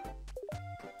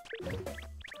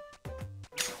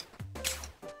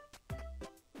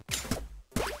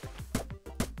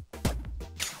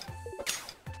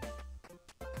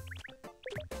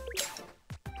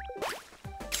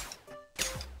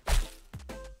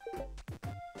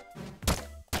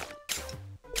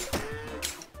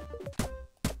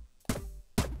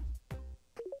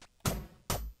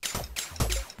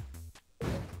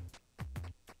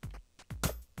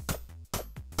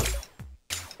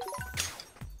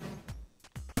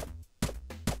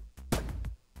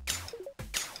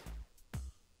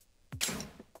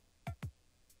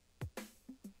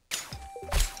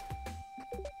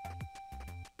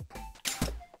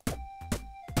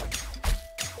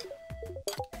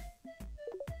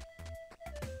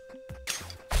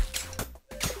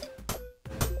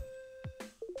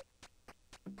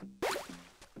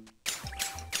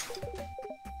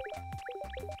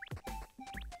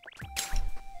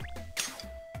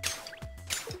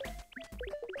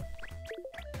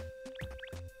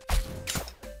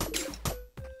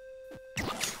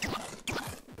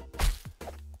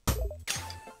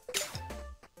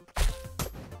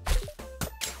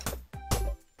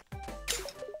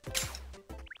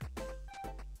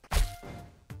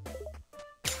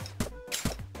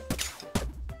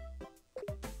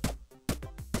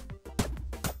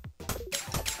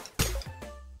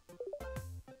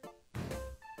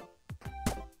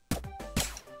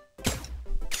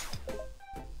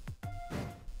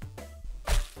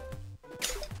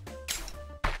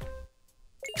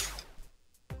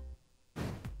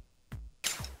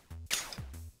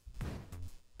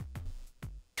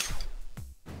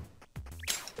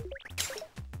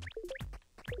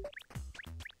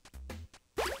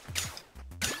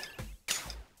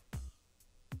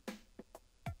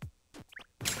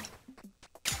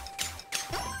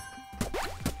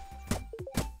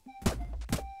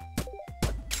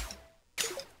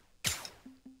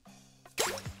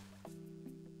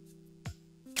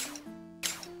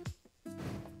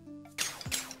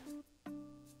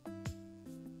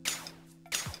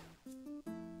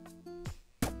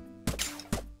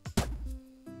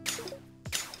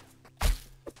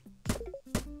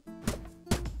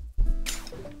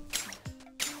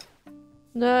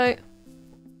 No.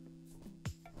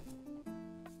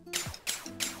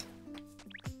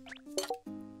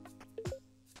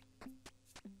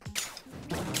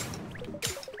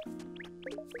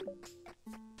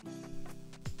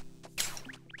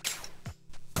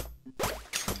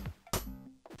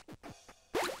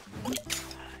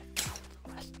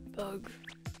 Ugh.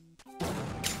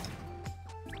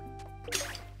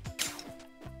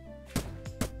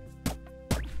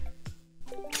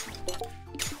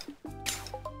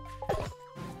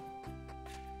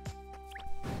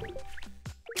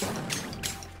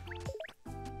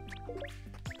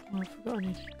 Oh, I forgot I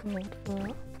needed gold for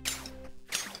that.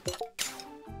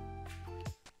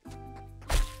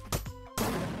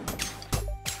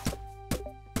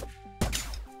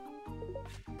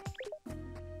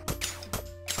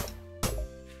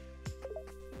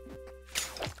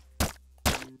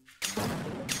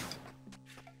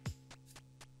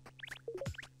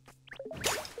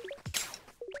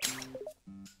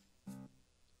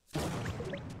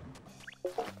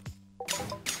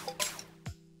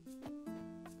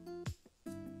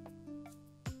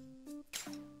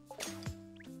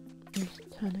 I'm just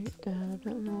turning it down a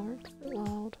bit more, it's a bit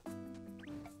loud.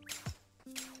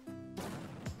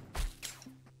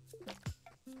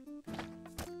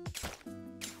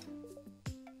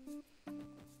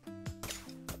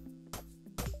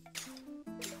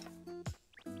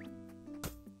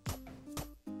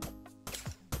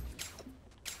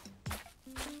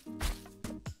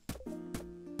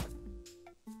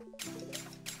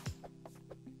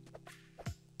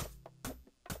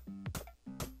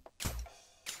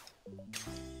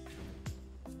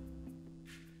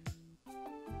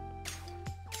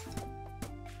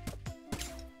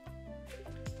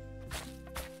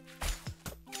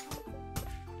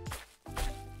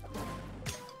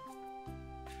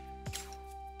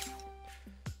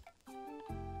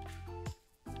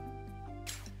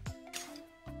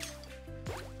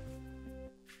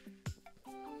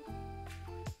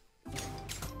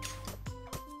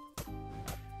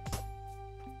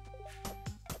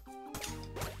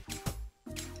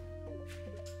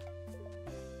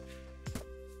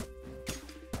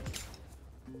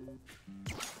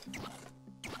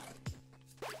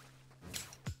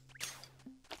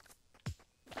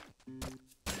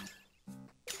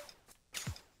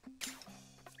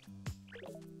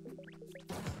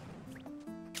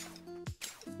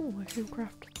 Oh, I can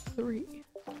craft 3.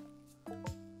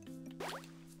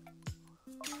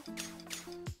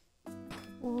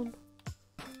 One,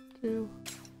 2.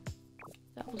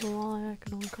 That was a lie, I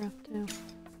can only craft 2.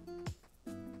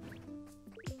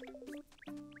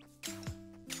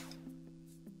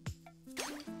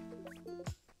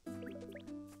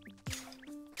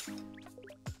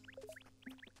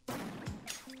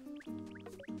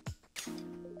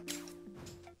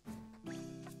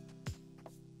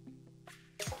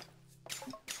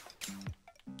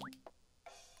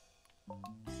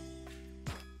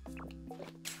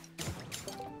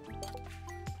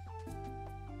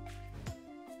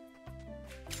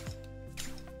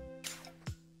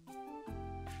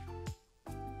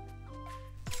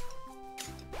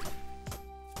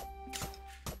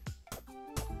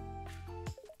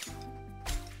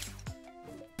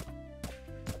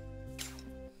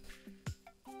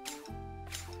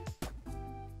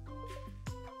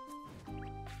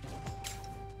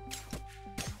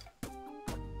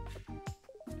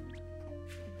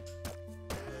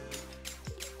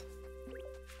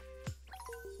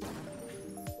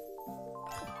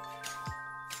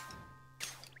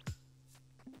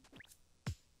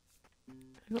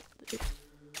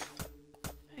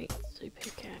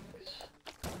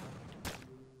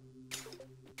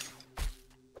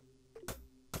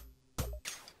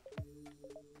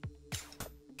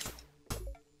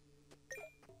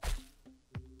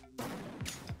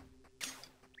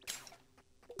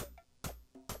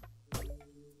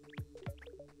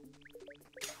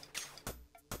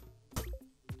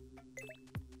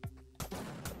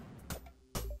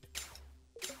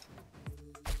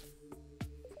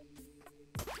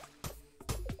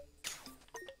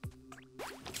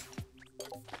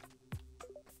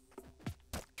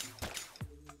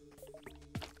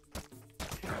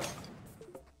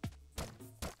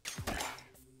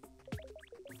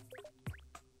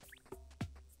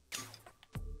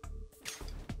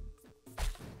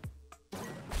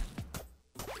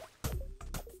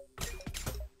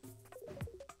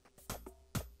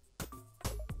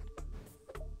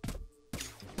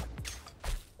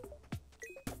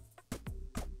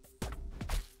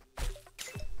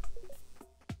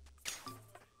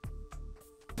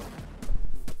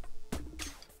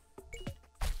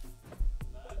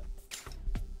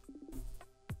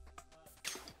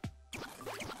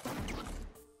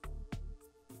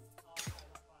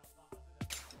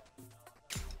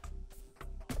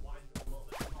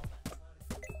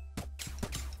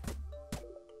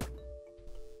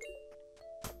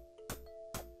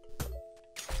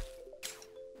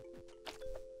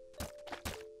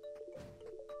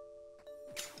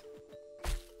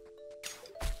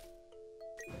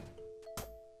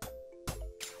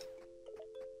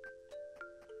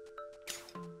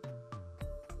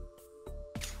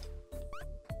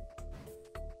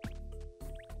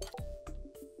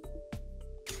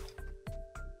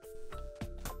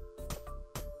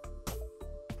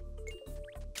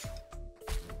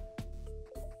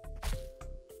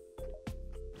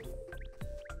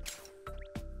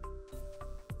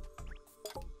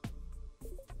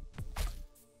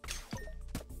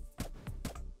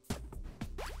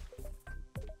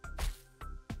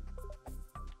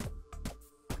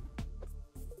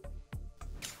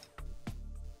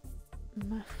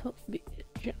 my foot be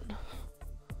itching.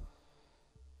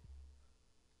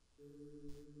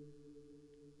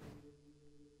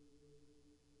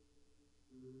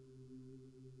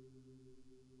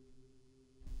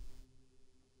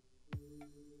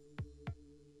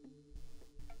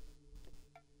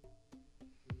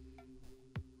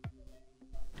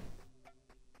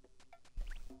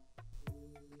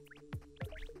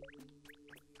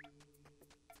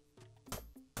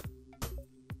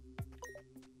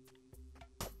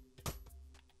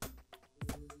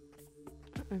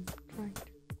 I'm trying to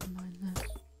combine this.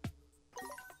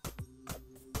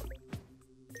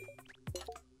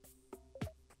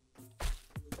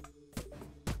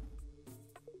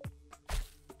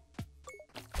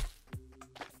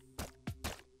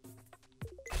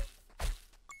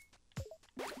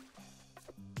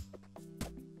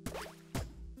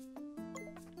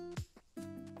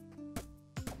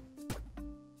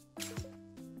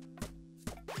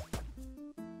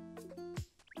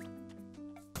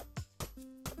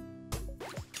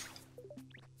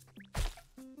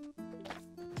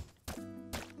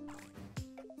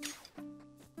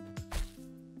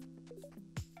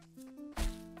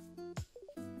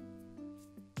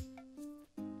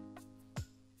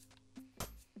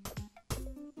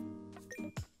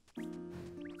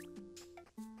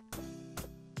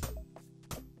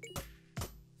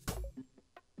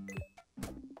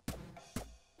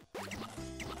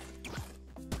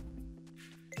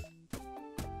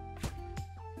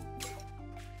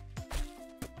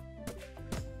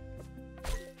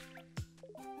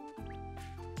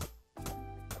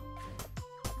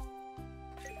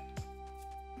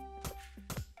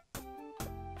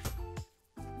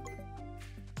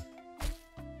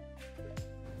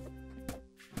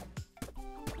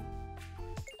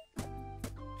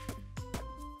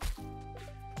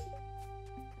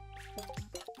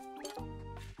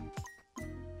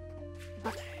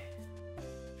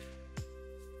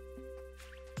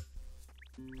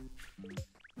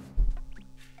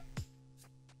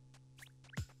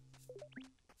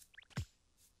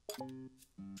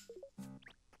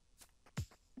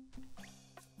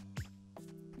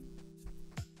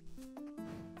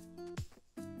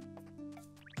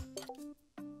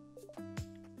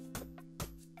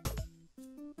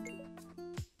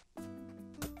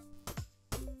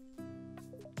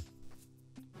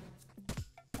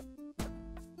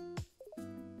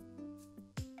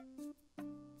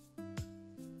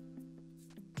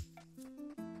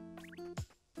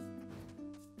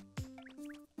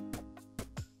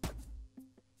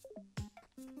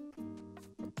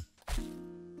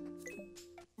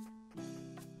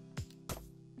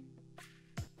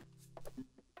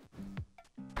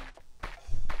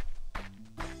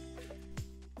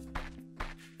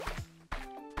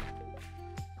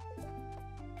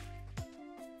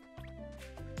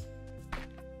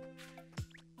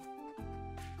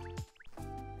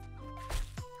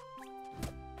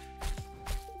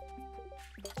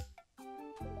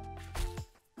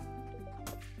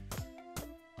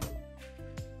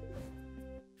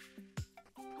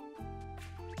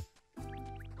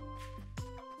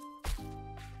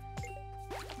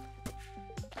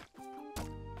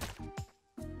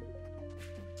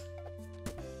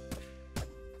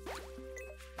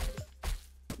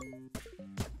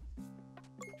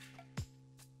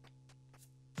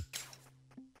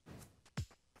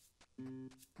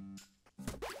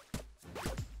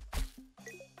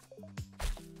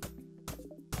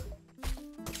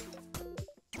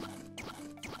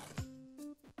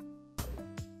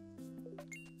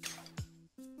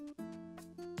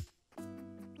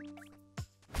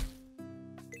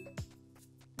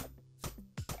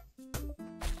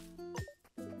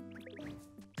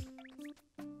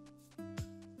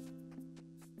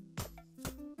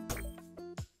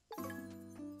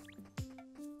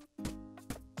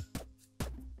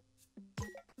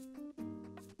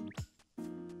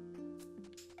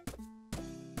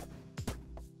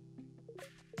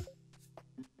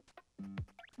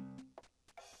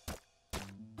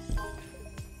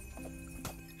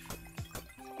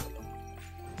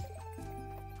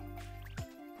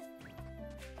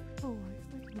 Oh, I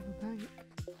can make another bank.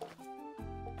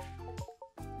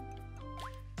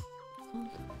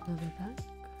 Another bank.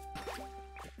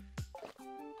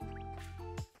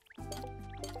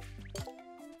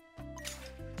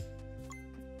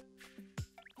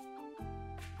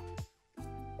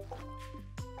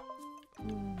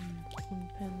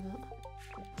 Unpin that.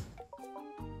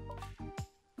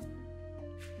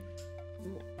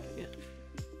 Yeah.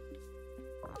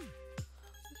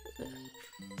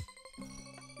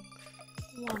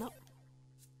 One up.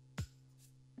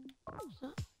 What's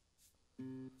that?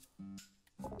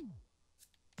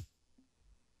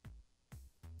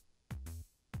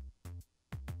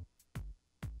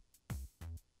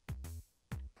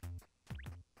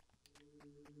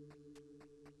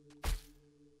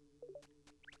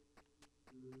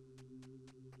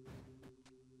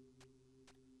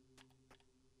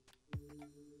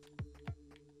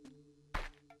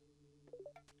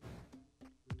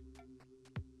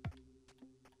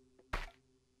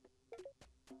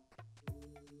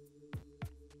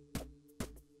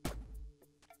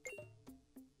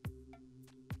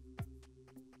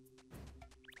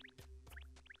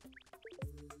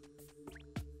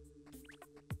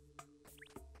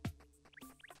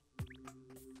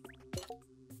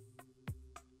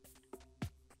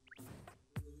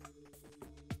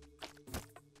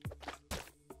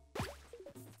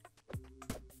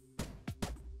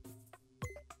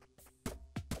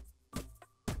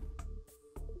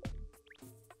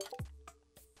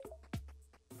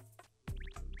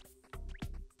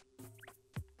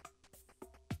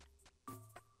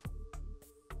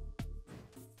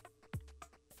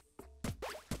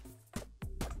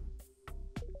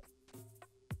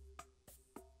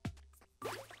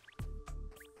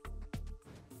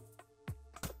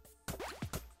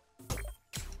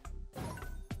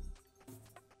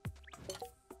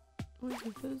 Wait,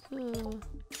 if there's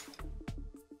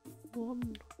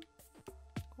one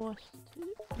quest to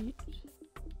eat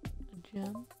a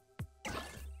gem.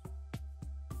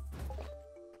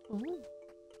 Oh.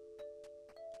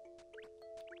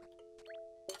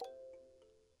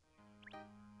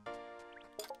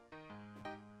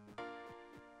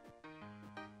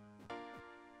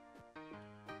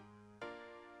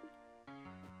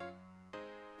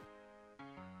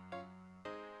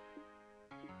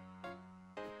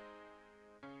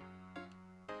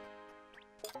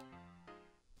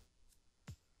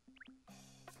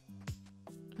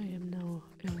 I am now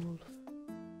a wolf.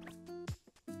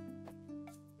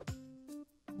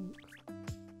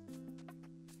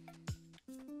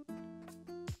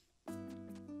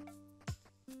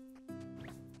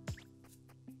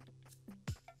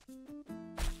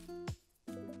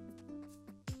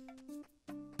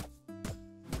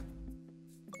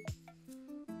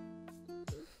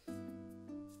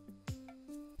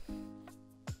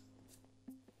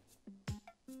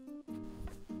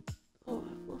 Oh,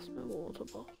 I've lost my water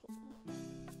bottle.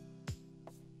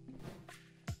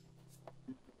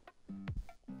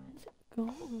 Where's it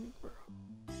gone, bro?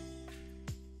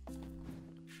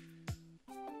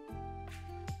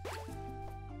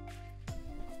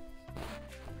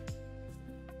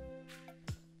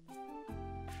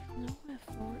 Nowhere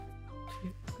for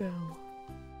it to go.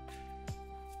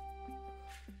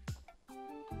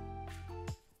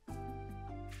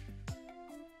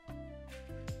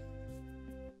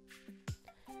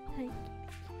 Thank you.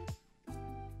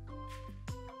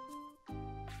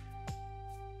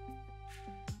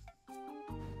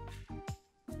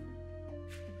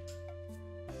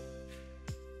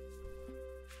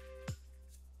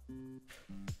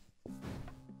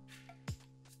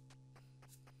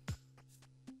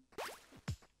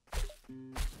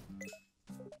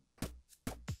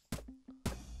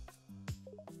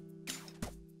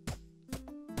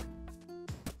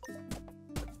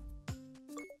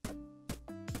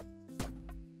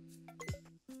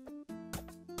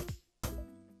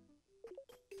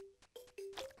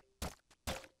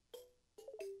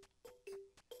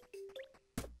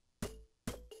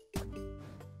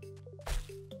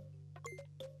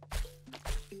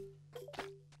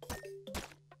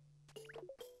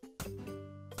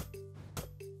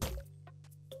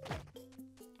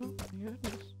 Oh my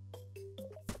goodness.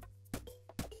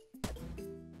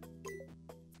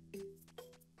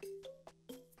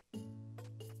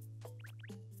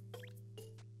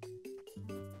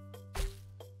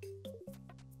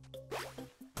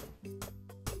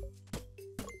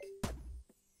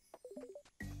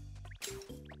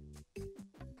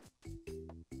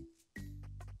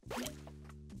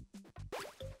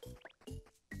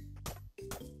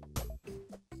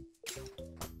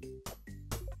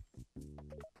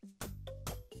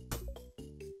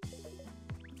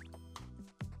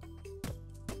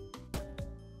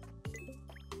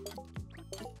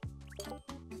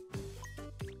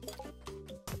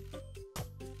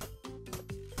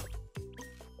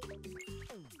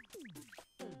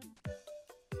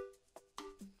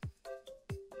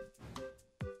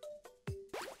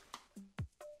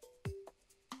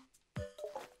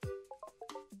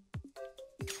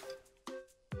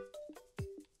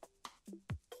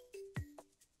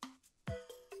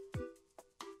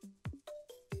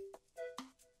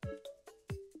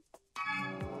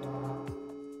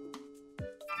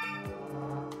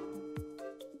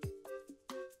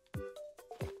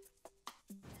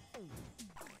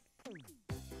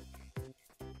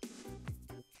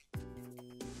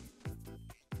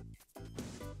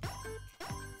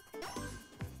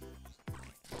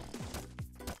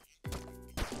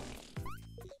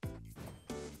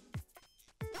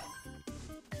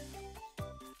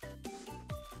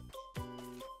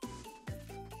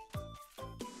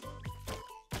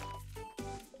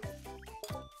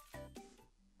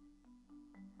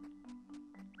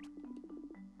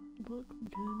 Welcome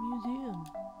to the museum.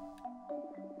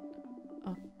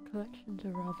 Our collections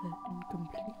are rather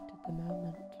incomplete at the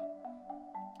moment.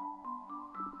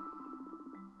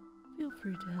 Feel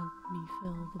free to help me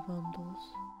fill the bundles.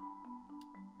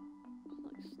 It's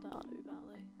like Stardew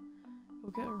Valley.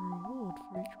 You'll get a reward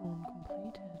for each one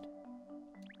completed.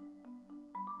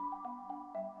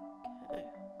 Okay.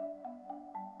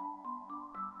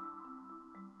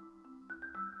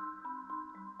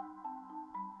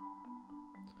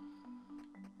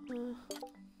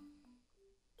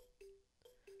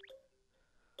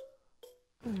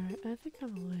 Alright, I think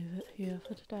I'm gonna leave it here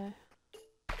for today.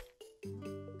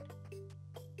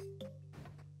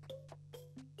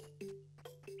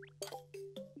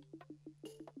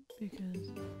 Because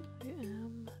I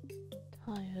am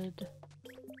tired.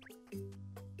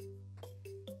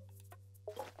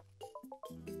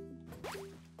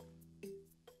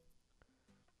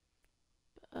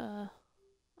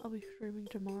 I'll be streaming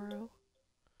tomorrow.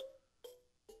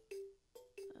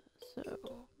 So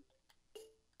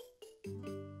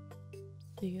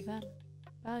see you then.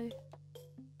 Bye.